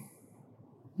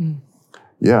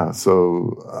 Yeah.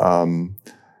 So,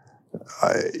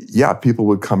 people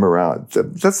would come around.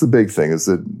 That's the big thing is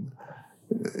that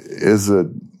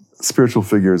spiritual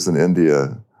figures in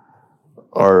India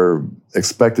are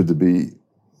expected to be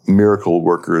miracle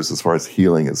workers as far as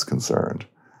healing is concerned.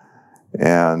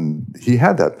 And he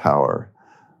had that power,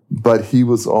 but he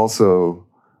was also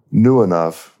knew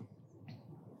enough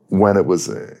when it was,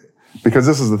 because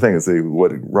this is the thing, is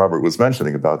what Robert was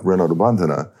mentioning about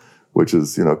Rinodabandhana, which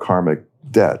is, karmic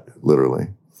debt, literally.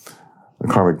 A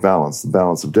karmic balance, the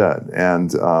balance of debt,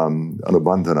 and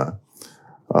anubandhana,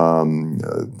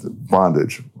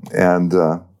 bondage. And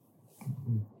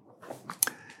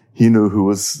he knew who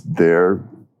was there,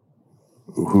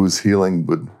 whose healing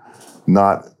would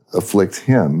not afflict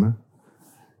him,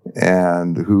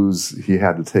 and whose he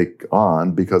had to take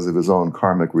on because of his own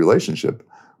karmic relationship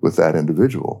with that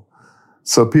individual.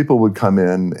 So people would come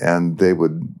in and he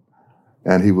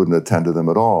wouldn't attend to them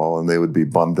at all, and they would be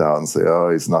bummed out and say,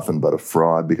 oh, he's nothing but a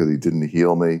fraud because he didn't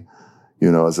heal me,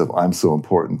 as if I'm so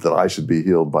important that I should be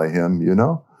healed by him,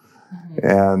 Mm-hmm.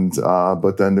 And,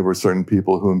 but then there were certain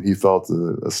people whom he felt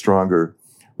a stronger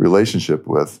relationship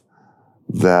with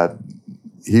that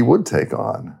he would take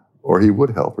on, or he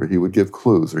would help, or he would give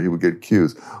clues, or he would give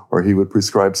cues, or he would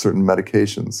prescribe certain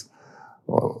medications.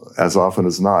 As often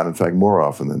as not, in fact, more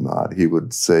often than not, he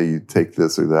would say, you take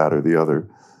this or that or the other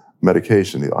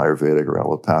medication, the Ayurvedic or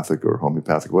allopathic or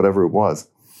homeopathic, whatever it was.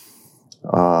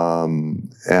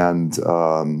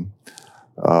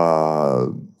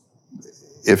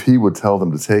 If he would tell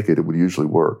them to take it, it would usually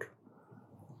work.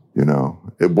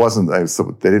 It wasn't,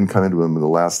 they didn't come into him in the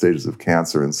last stages of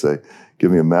cancer and say,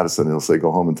 give me a medicine. And he'll say,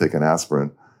 go home and take an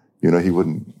aspirin. He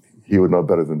would know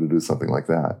better than to do something like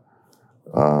that.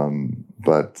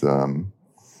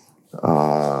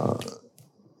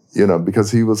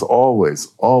 Because he was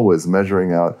always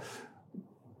measuring out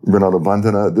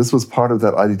Rinodabandhana. This was part of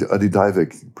that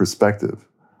Adhidaivic perspective,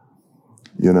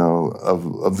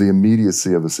 of the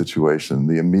immediacy of a situation,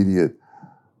 the immediate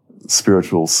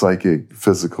spiritual, psychic,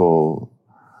 physical,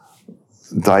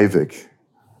 daivic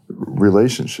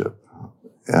relationship.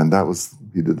 And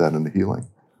he did that in the healing.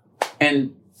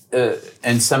 And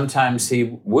sometimes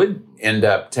he would end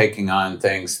up taking on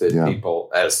things that people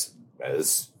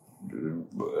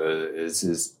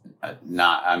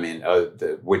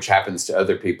which happens to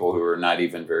other people who are not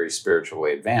even very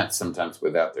spiritually advanced, sometimes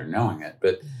without their knowing it.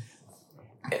 But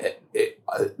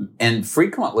and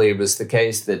frequently it was the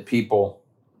case that people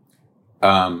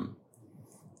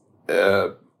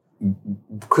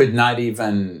could not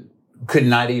even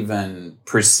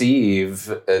perceive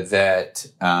that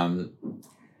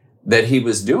that he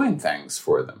was doing things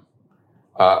for them.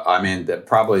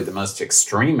 Probably the most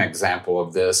extreme example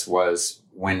of this was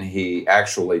when he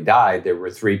actually died. There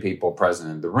were 3 people present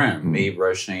in the room, me,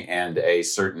 Roshni, and a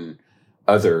certain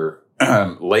other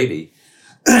lady.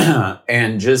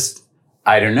 And just,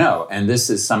 I don't know. And this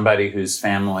is somebody whose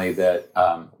family that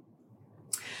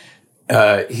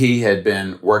he had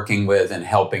been working with and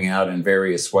helping out in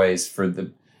various ways for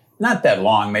not that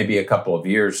long, maybe a couple of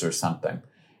years or something.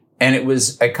 And it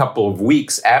was a couple of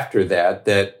weeks after that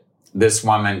this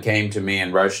woman came to me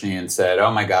and Roshni and said,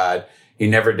 "Oh my God, he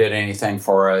never did anything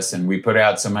for us. And we put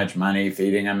out so much money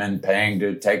feeding him and paying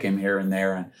to take him here and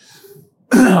there."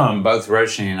 And both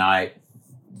Roshni and I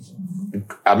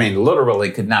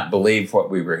literally could not believe what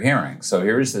we were hearing. So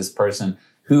here's this person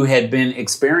who had been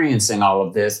experiencing all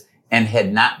of this and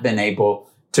had not been able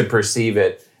to perceive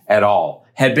it at all,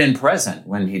 had been present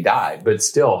when he died, but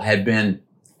still had been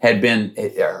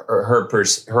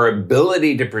her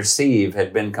ability to perceive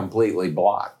had been completely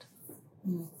blocked.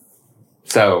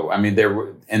 So, there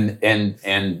were,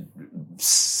 and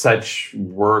such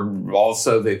were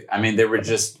also there were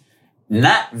just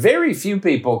not very few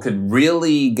people could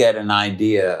really get an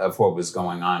idea of what was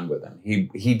going on with him.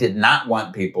 He did not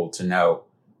want people to know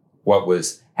what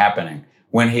was happening.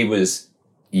 When he was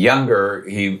younger,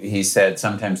 he said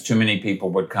sometimes too many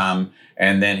people would come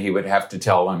and then he would have to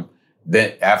tell them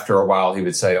that after a while he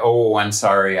would say, "Oh, I'm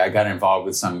sorry, I got involved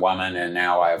with some woman and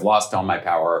now I have lost all my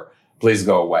power. Please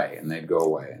go away." And they'd go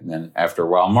away. And then after a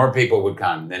while, more people would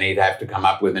come. Then he'd have to come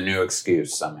up with a new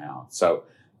excuse somehow. So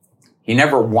he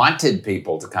never wanted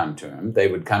people to come to him. They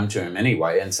would come to him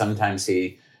anyway. And sometimes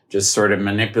he just sort of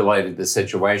manipulated the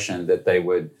situation that they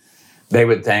would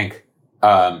think,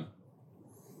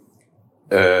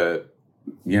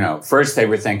 first they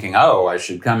were thinking, "Oh, I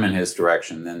should come in his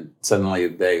direction." Then suddenly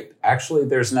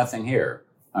there's nothing here.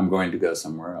 I'm going to go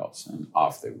somewhere else. And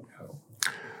off they would go.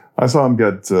 I saw him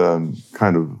get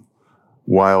kind of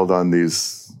wild on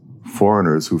these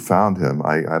foreigners who found him.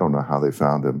 I don't know how they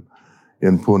found him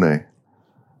in Pune.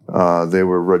 They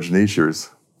were Rajneeshers,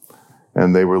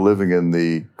 and they were living in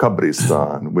the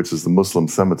Qabristan, which is the Muslim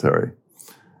cemetery.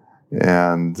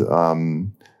 And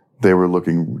they were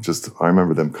looking I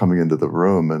remember them coming into the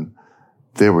room, and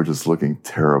they were just looking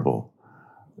terrible,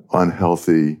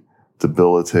 unhealthy,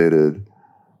 debilitated,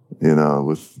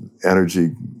 with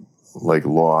energy like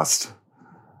lost.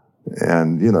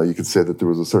 And, you could say that there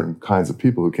was a certain kinds of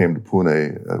people who came to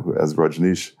Pune as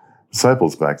Rajneesh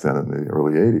disciples back then in the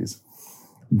early 80s.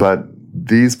 But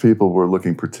these people were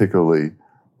looking particularly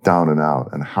down and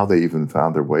out, and how they even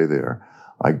found their way there,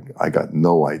 I got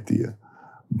no idea.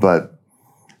 But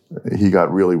he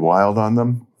got really wild on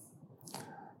them.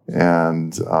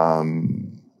 And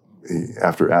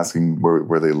after asking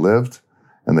where they lived,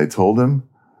 and they told him,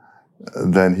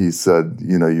 then he said,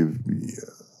 you've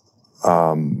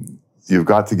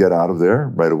got to get out of there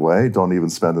right away. Don't even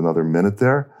spend another minute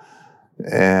there.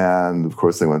 And of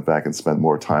course, they went back and spent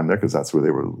more time there because that's where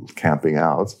they were camping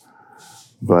out.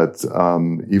 But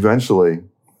eventually,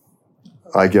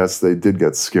 I guess they did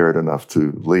get scared enough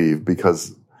to leave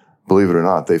because, believe it or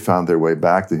not, they found their way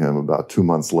back to him about 2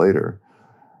 months later.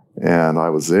 And I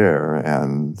was there,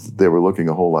 and they were looking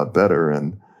a whole lot better.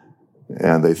 And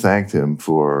they thanked him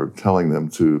for telling them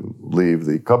to leave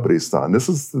the Qabristan. This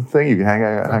is the thing, you hang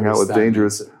out with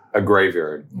dangerous... A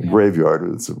graveyard. A graveyard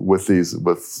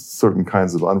with certain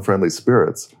kinds of unfriendly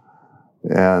spirits.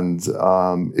 And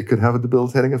it could have a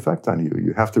debilitating effect on you.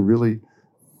 You have to really,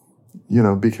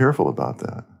 be careful about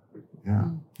that.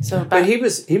 Yeah. But he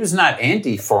was not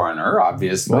anti-foreigner,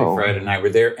 obviously. No. Fred and I were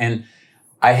there. And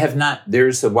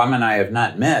there's a woman I have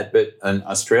not met, but an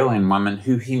Australian woman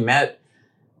who he met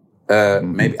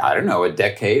maybe, I don't know, a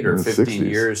decade or 15 60s.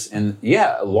 Years.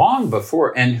 Long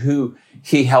before. And who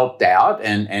he helped out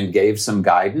and gave some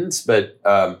guidance, but,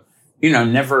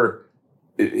 never,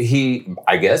 he,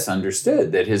 I guess,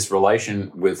 understood that his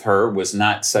relation with her was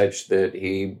not such that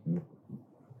it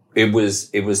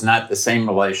was not the same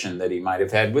relation that he might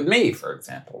have had with me, for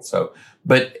example. So,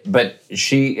 but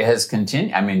she has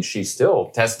continued, she still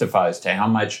testifies to how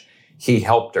much he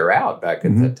helped her out back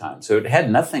at that time. So it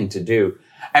had nothing to do,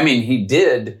 he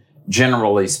did,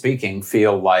 generally speaking,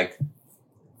 feel like,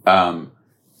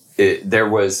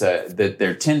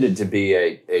 there tended to be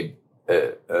a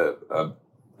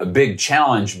big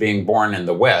challenge being born in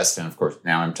the West, and of course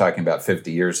now I'm talking about 50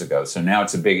 years ago. So now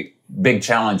it's a big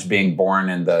challenge being born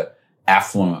in the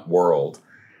affluent world,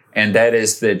 and that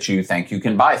is that you think you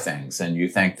can buy things, and you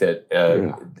think that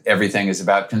everything is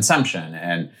about consumption,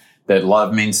 and that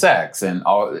love means sex, and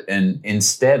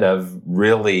instead of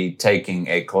really taking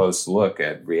a close look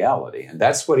at reality, and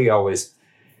that's what he always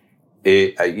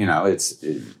he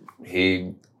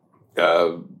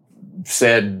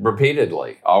said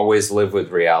repeatedly, always live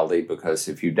with reality, because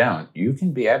if you don't, you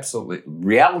can be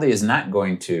reality is not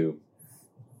going to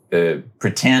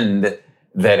pretend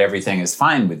that everything is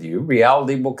fine with you.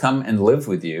 Reality will come and live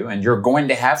with you, and you're going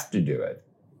to have to do it.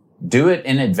 Do it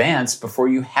in advance before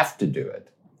you have to do it.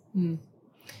 Mm.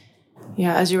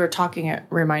 Yeah, as you were talking, it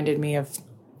reminded me of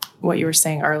what you were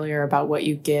saying earlier about what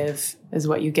you give is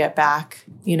what you get back,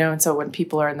 and so when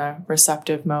people are in the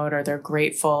receptive mode or they're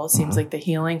grateful, it seems like the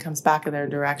healing comes back in their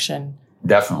direction.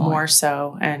 Definitely. More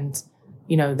so. And,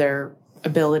 their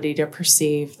ability to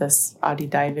perceive this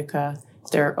adhidayvika,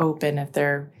 if they're open, if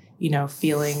they're,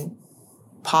 feeling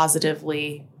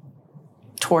positively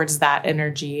towards that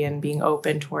energy and being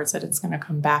open towards it, it's going to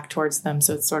come back towards them.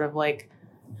 So it's sort of like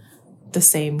the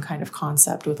same kind of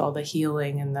concept with all the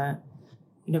healing and the,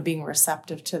 being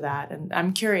receptive to that. And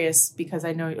I'm curious because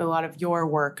I know a lot of your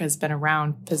work has been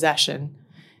around possession.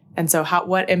 And so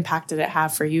what impact did it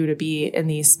have for you to be in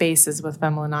these spaces with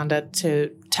Vimalananda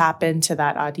to tap into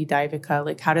that adhidayvika?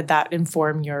 Like, how did that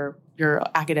inform your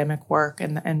academic work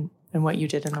and what you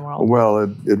did in the world?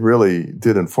 Well, it really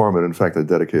did inform it. In fact, I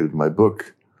dedicated my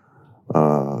book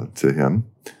to him.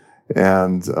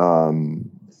 And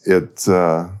it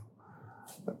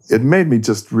made me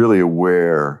just really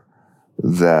aware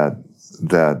that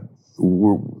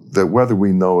whether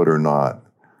we know it or not,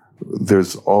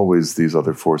 there's always these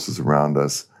other forces around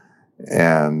us,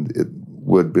 and it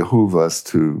would behoove us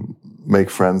to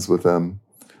make friends with them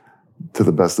to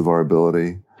the best of our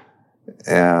ability.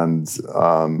 And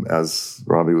as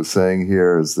Robbie was saying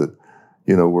here, is that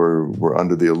we're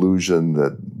under the illusion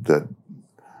that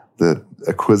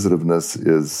acquisitiveness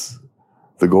is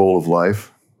the goal of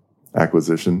life,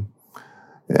 acquisition,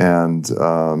 and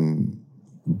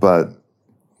but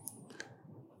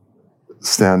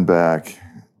stand back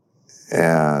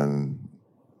and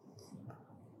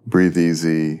breathe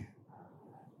easy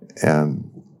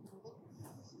and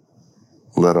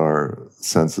let our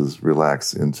senses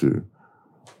relax into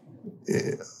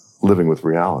living with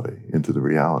reality, into the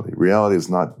reality. Reality is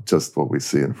not just what we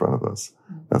see in front of us.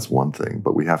 That's one thing,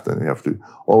 but we have to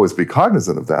always be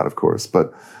cognizant of that, of course.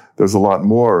 But there's a lot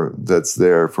more that's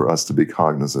there for us to be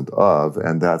cognizant of,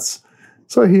 and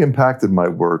so he impacted my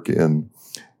work in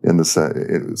the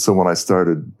so when I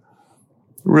started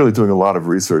really doing a lot of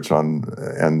research on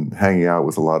and hanging out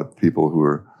with a lot of people who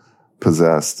were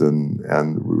possessed and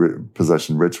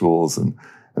possession rituals and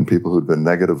people who'd been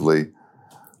negatively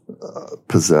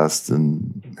possessed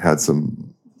and had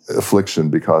some affliction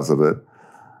because of it,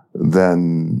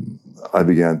 then I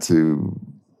began to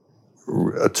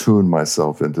attune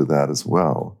myself into that as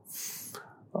well.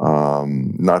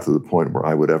 Not to the point where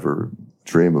I would ever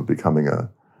dream of becoming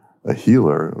a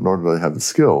healer, nor did I have the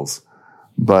skills,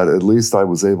 but at least I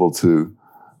was able to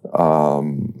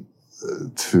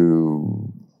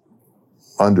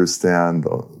understand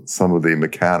some of the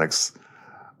mechanics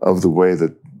of the way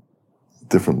that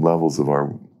different levels of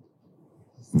our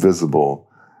visible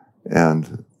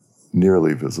and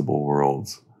nearly visible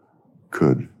worlds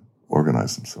could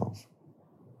organize themselves.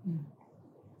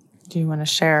 Do you want to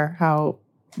share how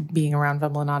being around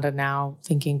Vimalananda now,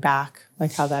 thinking back,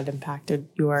 like how that impacted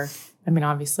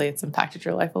obviously it's impacted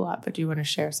your life a lot, but do you want to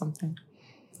share something?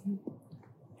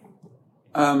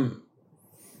 Well,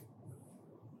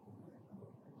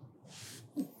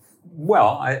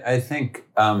 I think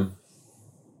the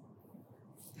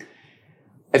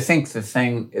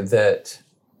thing that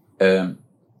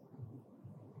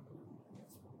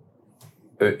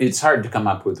it's hard to come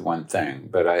up with one thing,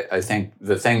 but I think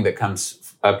the thing that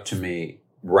comes up to me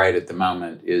right at the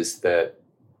moment is that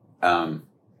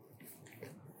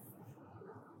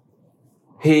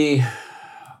he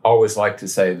always liked to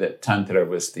say that Tantra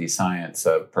was the science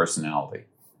of personality.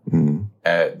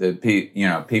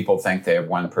 Mm-hmm. People think they have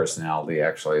one personality.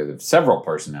 Actually, they have several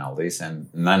personalities,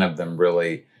 and none of them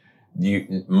really.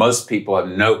 Most people have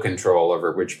no control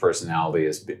over which personality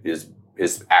is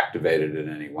activated at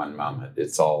any one moment.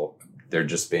 They're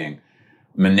just being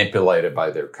manipulated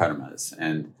by their karmas,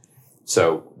 and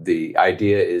so the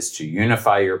idea is to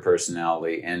unify your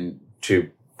personality and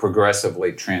to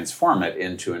progressively transform it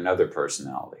into another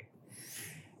personality.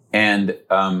 And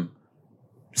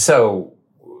so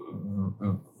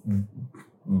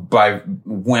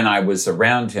when I was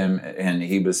around him and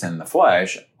he was in the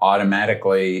flesh,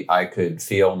 automatically I could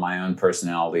feel my own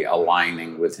personality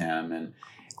aligning with him,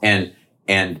 and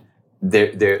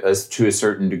there to a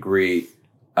certain degree,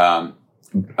 and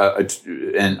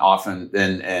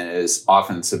as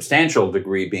often substantial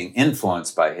degree being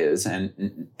influenced by his,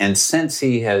 and since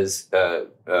he has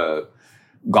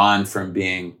gone from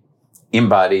being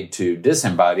embodied to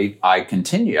disembodied, I've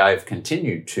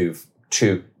continued to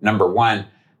number one,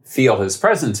 feel his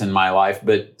presence in my life,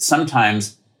 but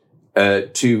sometimes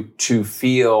to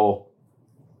feel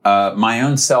my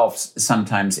own self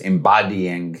sometimes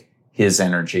embodying his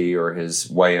energy or his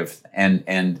way of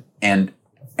and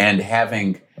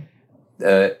having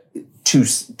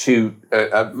to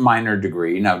a minor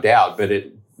degree, no doubt,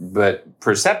 but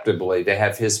perceptibly to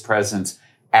have his presence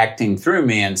acting through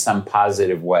me in some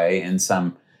positive way, in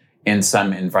some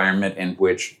environment in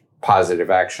which positive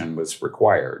action was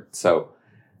required. So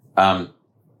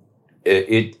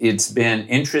it's been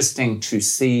interesting to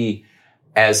see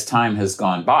as time has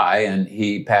gone by, and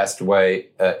he passed away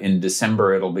in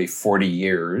December. It'll be 40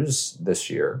 years this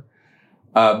year.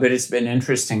 But it's been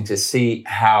interesting to see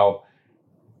how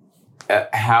I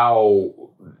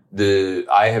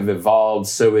have evolved,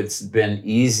 so it's been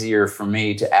easier for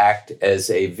me to act as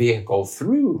a vehicle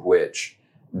through which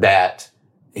that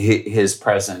his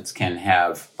presence can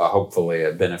have hopefully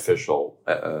a beneficial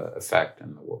effect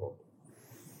in the world.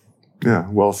 Yeah,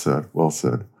 well said, well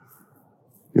said.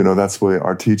 That's why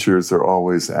our teachers are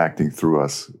always acting through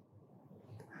us.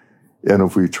 And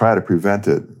if we try to prevent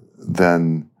it,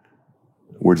 then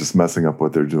we're just messing up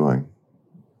what they're doing.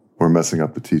 We're messing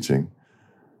up the teaching.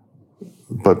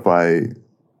 But by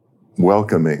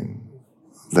welcoming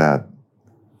that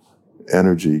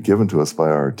energy given to us by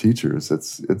our teachers,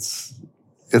 it's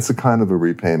a kind of a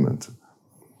repayment,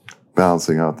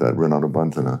 balancing out that Renata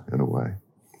Bandhana in a way.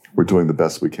 We're doing the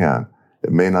best we can.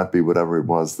 It may not be whatever it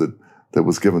was that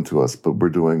was given to us, but we're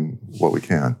doing what we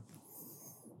can.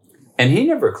 And he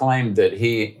never claimed that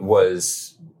he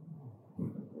was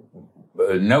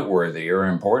noteworthy or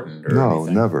important or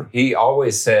anything. No, never. He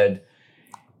always said,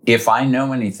 if I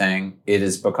know anything, it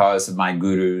is because of my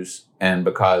gurus and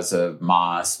because of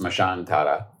Ma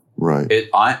Smashantara. Right.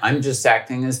 I'm just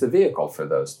acting as the vehicle for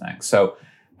those things. So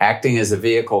acting as a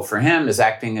vehicle for him is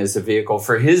acting as a vehicle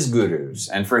for his gurus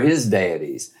and for his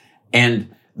deities.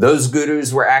 And those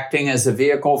gurus were acting as a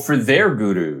vehicle for their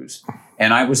gurus.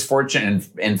 And I was fortunate.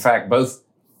 In fact, both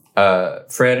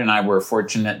Fred and I were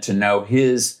fortunate to know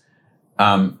his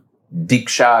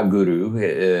Diksha guru.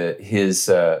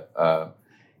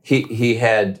 He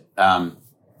had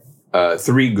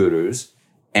 3 gurus,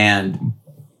 and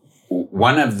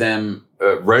one of them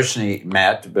Roshni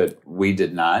met, but we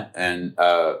did not. And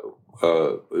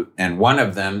one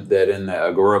of them that in the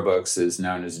Agora books is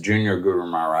known as Junior Guru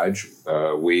Maharaj.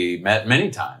 We met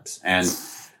many times, and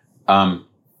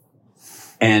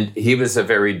he was a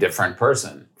very different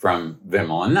person from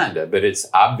Vimalananda. But it's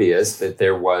obvious that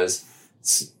there was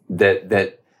that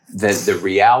the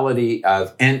reality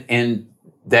of and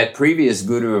that previous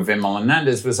guru of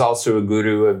Vimalananda's was also a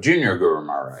guru of Junior Guru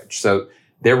Maharaj. So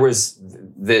there was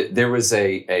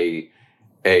a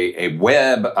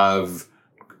web of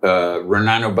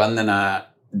Renata Bandhana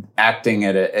acting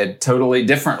at a totally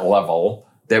different level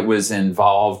that was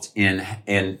involved in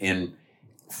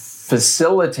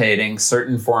facilitating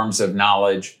certain forms of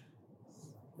knowledge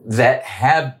that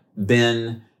have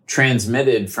been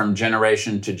transmitted from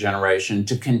generation to generation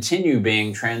to continue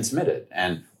being transmitted.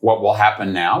 And what will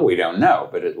happen now, we don't know,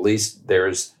 but at least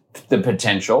there's the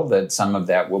potential that some of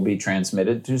that will be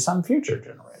transmitted to some future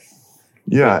generation.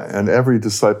 Yeah, and every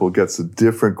disciple gets a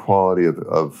different quality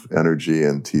of energy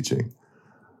and teaching.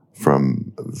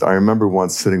 I remember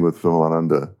once sitting with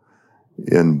Vimalananda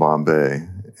in Bombay,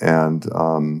 and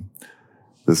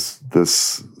this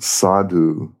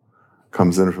sadhu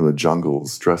comes in from the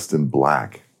jungles dressed in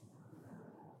black,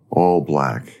 all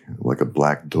black, like a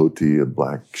black dhoti, a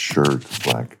black shirt,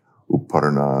 black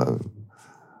uparna,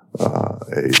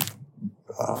 a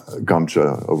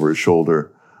gamcha over his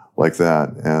shoulder, like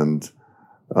that, and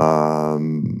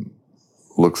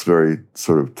looks very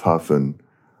sort of tough and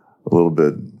a little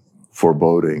bit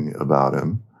foreboding about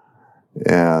him.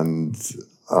 And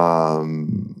I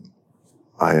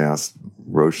asked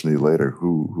Roshni later,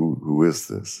 who is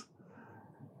this?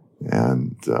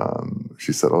 And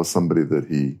she said, somebody that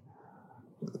he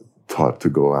taught to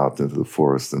go out into the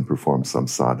forest and perform some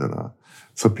sadhana.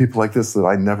 So people like this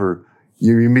that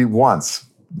you meet once,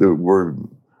 that were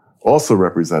also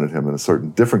represented him in a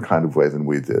certain different kind of way than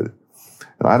we did.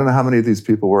 And I don't know how many of these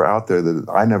people were out there that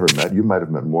I never met. You might have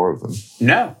met more of them.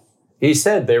 No. He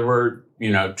said there were,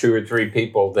 2 or 3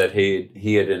 people that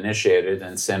he had initiated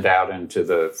and sent out into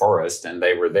the forest, and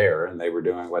they were there and they were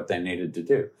doing what they needed to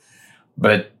do.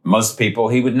 But most people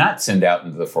he would not send out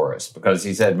into the forest, because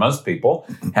he said most people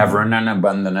have Renata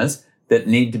Bandhanas that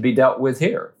need to be dealt with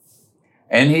here.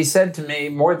 And he said to me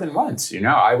more than once,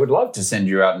 I would love to send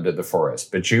you out into the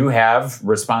forest, but you have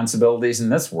responsibilities in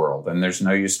this world, and there's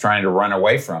no use trying to run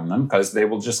away from them because they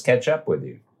will just catch up with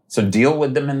you. So deal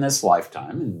with them in this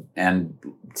lifetime, and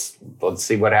let's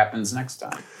see what happens next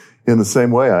time. In the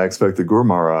same way, I expect the Guru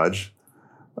Maharaj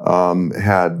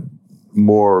had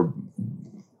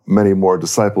many more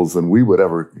disciples than we would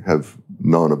ever have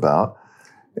known about,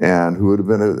 and who would have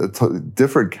been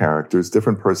different characters,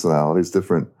 different personalities,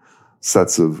 different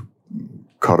sets of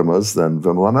karmas than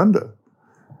Vimalananda.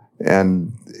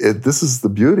 And this is the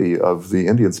beauty of the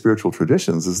Indian spiritual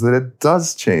traditions, is that it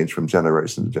does change from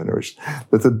generation to generation.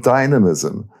 That the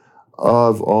dynamism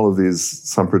of all of these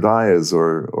sampradayas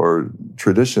or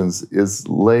traditions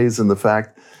lays in the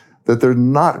fact that they're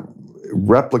not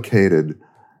replicated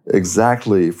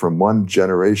exactly from one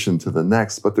generation to the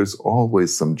next, but there's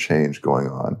always some change going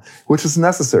on, which is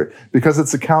necessary because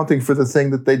it's accounting for the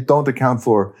thing that they don't account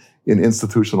for in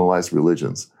institutionalized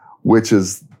religions, which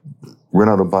is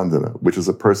Rinanubandhana, which is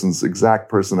a person's exact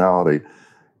personality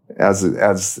and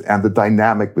the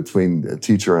dynamic between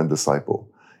teacher and disciple.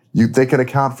 They can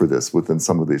account for this within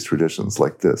some of these traditions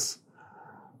like this.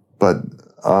 But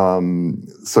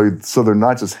so they're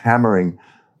not just hammering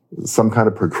some kind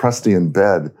of Procrustean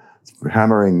bed,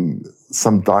 hammering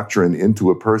some doctrine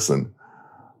into a person,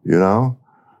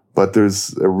 But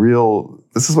there's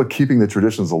this is what keeping the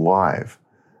traditions alive.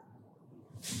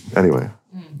 Anyway,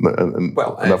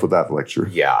 enough of that lecture.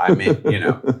 Yeah,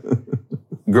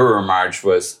 Guru Maharaj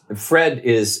Fred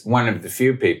is one of the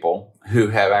few people who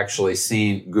have actually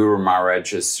seen Guru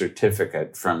Maharaj's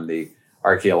certificate from the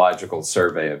Archaeological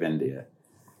Survey of India.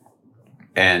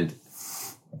 And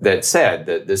that said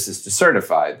that this is to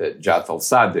certify that Jatal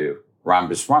Sadhu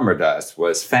Rambiswamar Das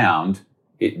was found.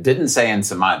 It didn't say in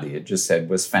Samadhi, it just said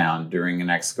was found during an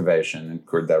excavation in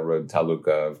Khurda Road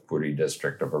Taluka of Puri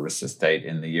district of Orissa State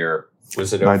in the year,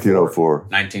 was it 1904?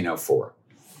 1904.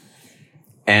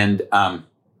 And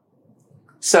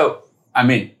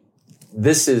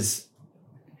this is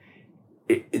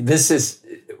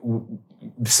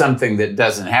something that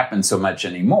doesn't happen so much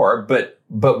anymore, but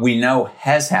we know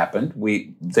has happened.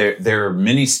 There are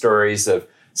many stories of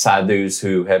sadhus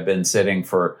who have been sitting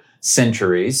for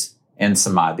centuries in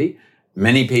Samadhi.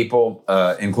 Many people,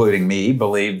 including me,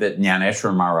 believe that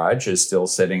Jnaneshwar Maharaj is still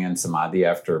sitting in Samadhi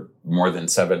after more than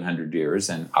 700 years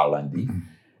in Alandi.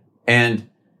 And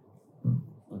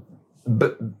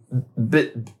but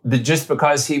just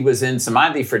because he was in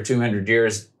Samadhi for 200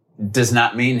 years does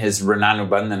not mean his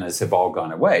Rinanubandhanas have all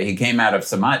gone away. He came out of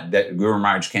Samadhi. That Guru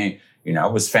Maharaj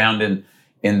was found in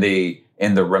the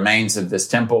remains of this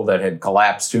temple that had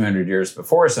collapsed 200 years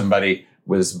before. Somebody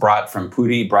was brought from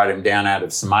Puri, brought him down out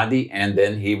of Samadhi, and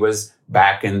then he was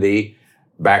back in the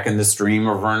stream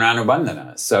of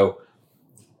Rinanubandhana. So,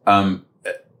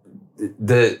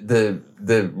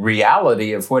 the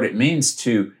reality of what it means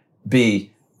to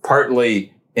be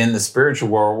partly in the spiritual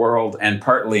world and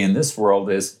partly in this world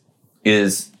is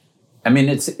it's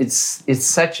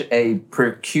such a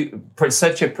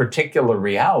particular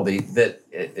reality that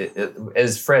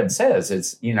as Fred says,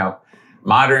 it's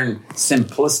modern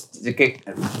simplified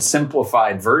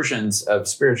versions of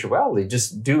spirituality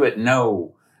just are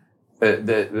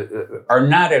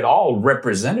not at all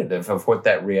representative of what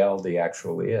that reality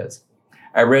actually is.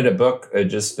 I read a book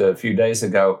just a few days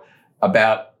ago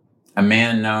about a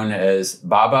man known as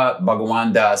Baba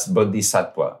Bhagawan Das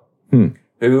Bodhisattva,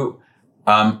 who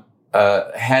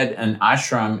had an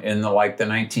ashram in the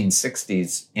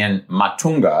 1960s in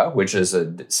Matunga, which is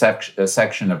a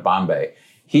section of Bombay.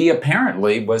 He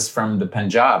apparently was from the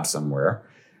Punjab somewhere,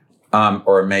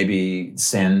 or maybe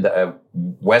Sindh,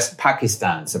 West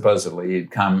Pakistan, supposedly.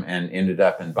 He'd come and ended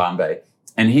up in Bombay.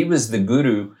 And he was the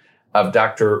guru of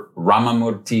Dr.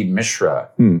 Ramamurti Mishra,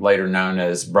 later known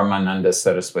as Brahmananda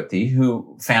Saraswati,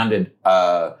 who founded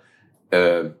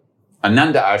Ananda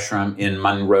Ashram in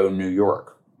Monroe, New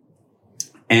York.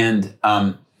 And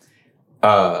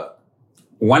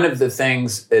one of the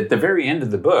things at the very end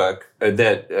of the book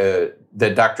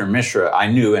that Dr. Mishra, I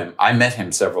knew him, I met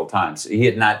him several times. He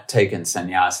had not taken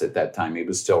sannyas at that time. He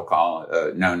was still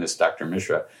known as Dr.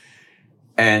 Mishra.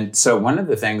 And so one of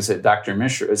the things that Dr.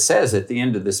 Mishra says at the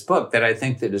end of this book that I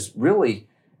think that is really,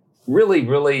 really,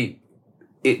 really,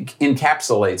 it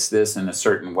encapsulates this in a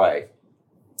certain way,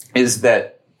 is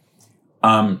that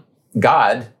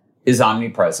God is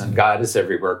omnipresent. God is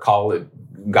everywhere. Call it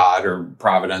God or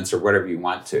providence or whatever you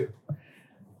want to.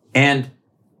 And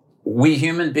we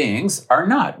human beings are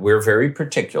not. We're very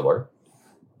particular.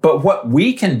 But what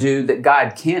we can do that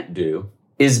God can't do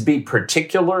is be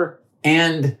particular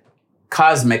and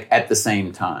cosmic at the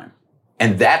same time.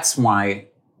 And that's why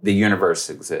the universe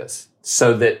exists,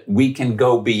 so that we can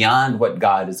go beyond what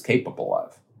God is capable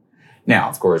of. Now,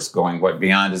 of course, going what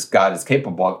beyond is God is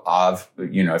capable of,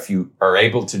 if you are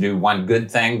able to do one good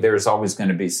thing, there's always going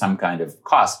to be some kind of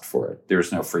cost for it.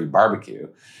 There's no free barbecue.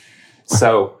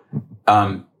 So,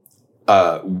 when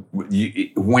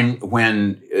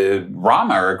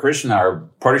Rama or Krishna or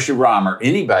Parashuram or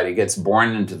anybody gets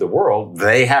born into the world,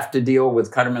 they have to deal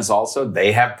with karmas also.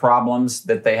 They have problems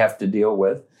that they have to deal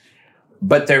with.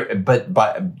 But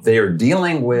they're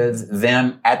dealing with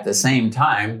them at the same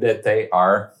time that they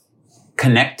are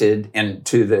connected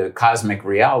into the cosmic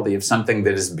reality of something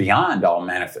that is beyond all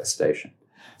manifestation.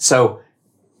 So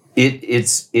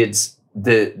it's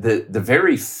the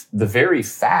very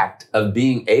fact of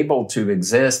being able to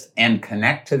exist and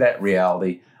connect to that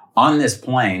reality on this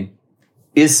plane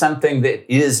is something that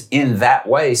is in that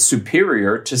way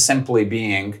superior to simply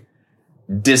being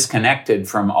disconnected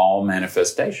from all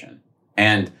manifestation.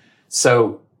 And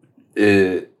so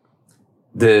the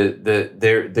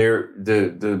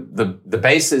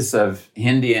basis of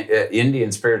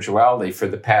Indian spirituality for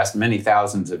the past many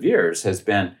thousands of years has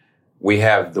been, we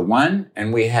have the one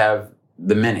and we have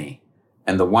the many,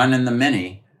 and the one and the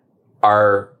many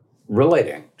are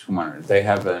relating to one another.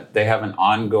 They have an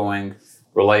ongoing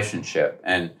relationship,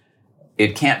 and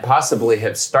it can't possibly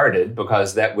have started,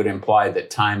 because that would imply that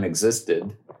time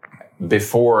existed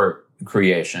before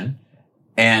creation.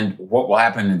 And what will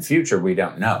happen in the future, we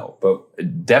don't know.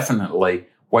 But definitely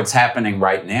what's happening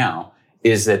right now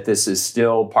is that this is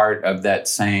still part of that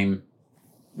same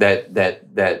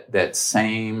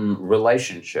same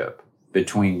relationship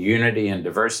between unity and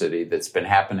diversity that's been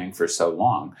happening for so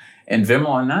long. And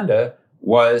Vimalananda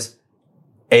was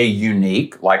a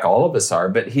unique, like all of us are,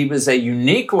 but he was a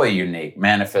uniquely unique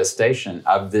manifestation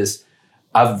of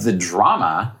the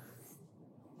drama,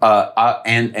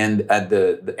 and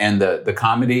the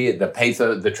comedy, the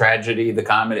pathos, the tragedy, the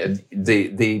comedy,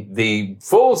 the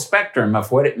full spectrum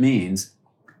of what it means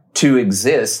to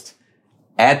exist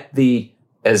at the,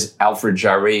 as Alfred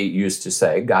Jarry used to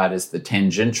say, God is the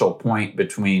tangential point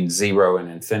between zero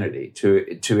and infinity.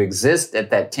 To exist at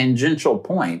that tangential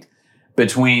point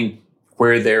between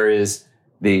where there is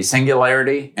the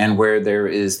singularity and where there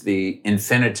is the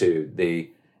infinitude,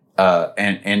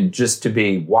 and just to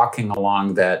be walking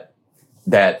along that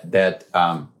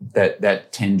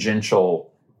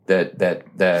tangential,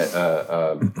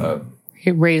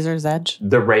 razor's edge.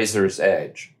 The razor's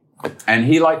edge. And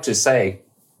he liked to say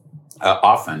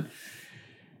often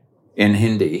in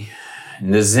Hindi,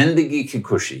 "Na zindagi ki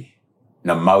khushi,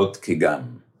 na maut ki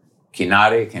gam,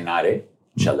 kinare kinare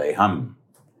chale hum,"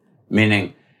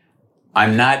 meaning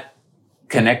I'm not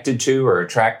connected to or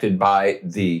attracted by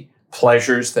the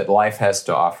pleasures that life has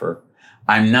to offer.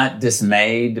 I'm not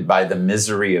dismayed by the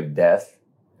misery of death.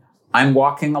 I'm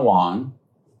walking along,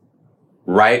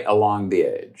 right along the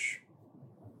edge.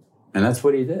 And that's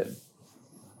what he did.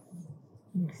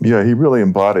 Yeah, he really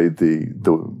embodied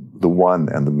the one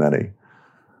and the many.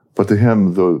 But to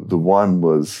him, the one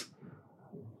was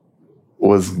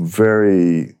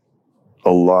very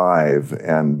alive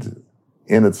and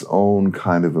in its own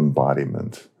kind of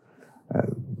embodiment.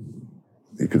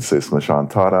 You could say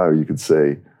Smashantara, or you could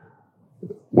say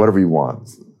whatever you want.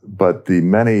 But the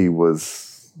many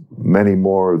was many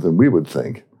more than we would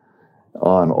think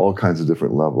on all kinds of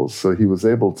different levels. So he was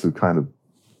able to kind of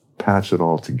patch it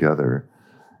all together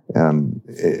and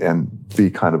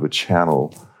be kind of a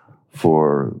channel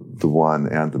for the one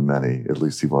and the many. At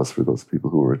least he was for those people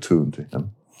who were attuned to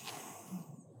him.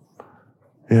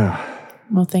 Yeah.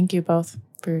 Well, thank you both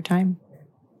for your time.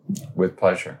 With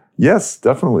pleasure. Yes,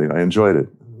 definitely. I enjoyed it.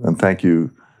 And thank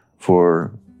you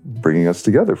for bringing us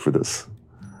together for this.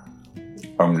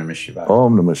 Om Namah Shivaya.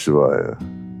 Om Namah Shivaya.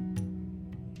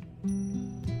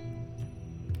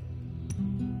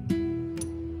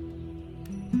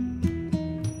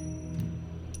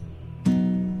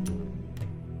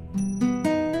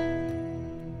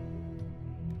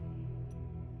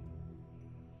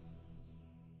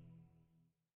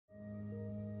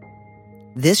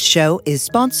 This show is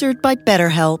sponsored by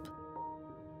BetterHelp.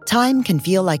 Time can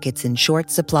feel like it's in short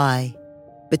supply.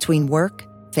 Between work,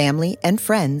 family, and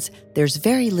friends, there's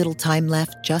very little time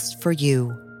left just for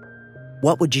you.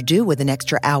 What would you do with an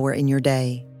extra hour in your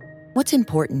day? What's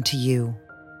important to you?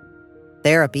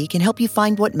 Therapy can help you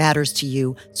find what matters to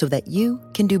you so that you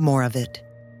can do more of it.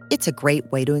 It's a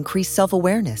great way to increase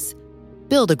self-awareness,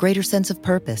 build a greater sense of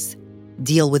purpose,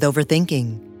 deal with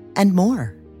overthinking, and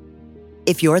more.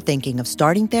 If you're thinking of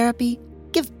starting therapy,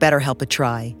 give BetterHelp a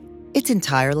try. It's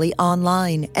entirely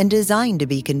online and designed to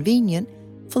be convenient,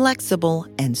 flexible,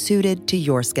 and suited to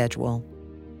your schedule.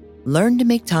 Learn to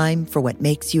make time for what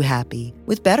makes you happy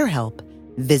with BetterHelp.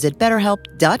 Visit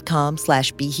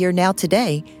BetterHelp.com/BeHereNow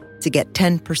today to get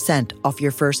 10% off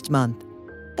your first month.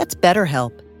 That's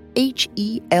BetterHelp,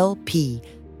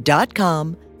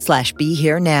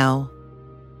 HELP.com/BeHereNow.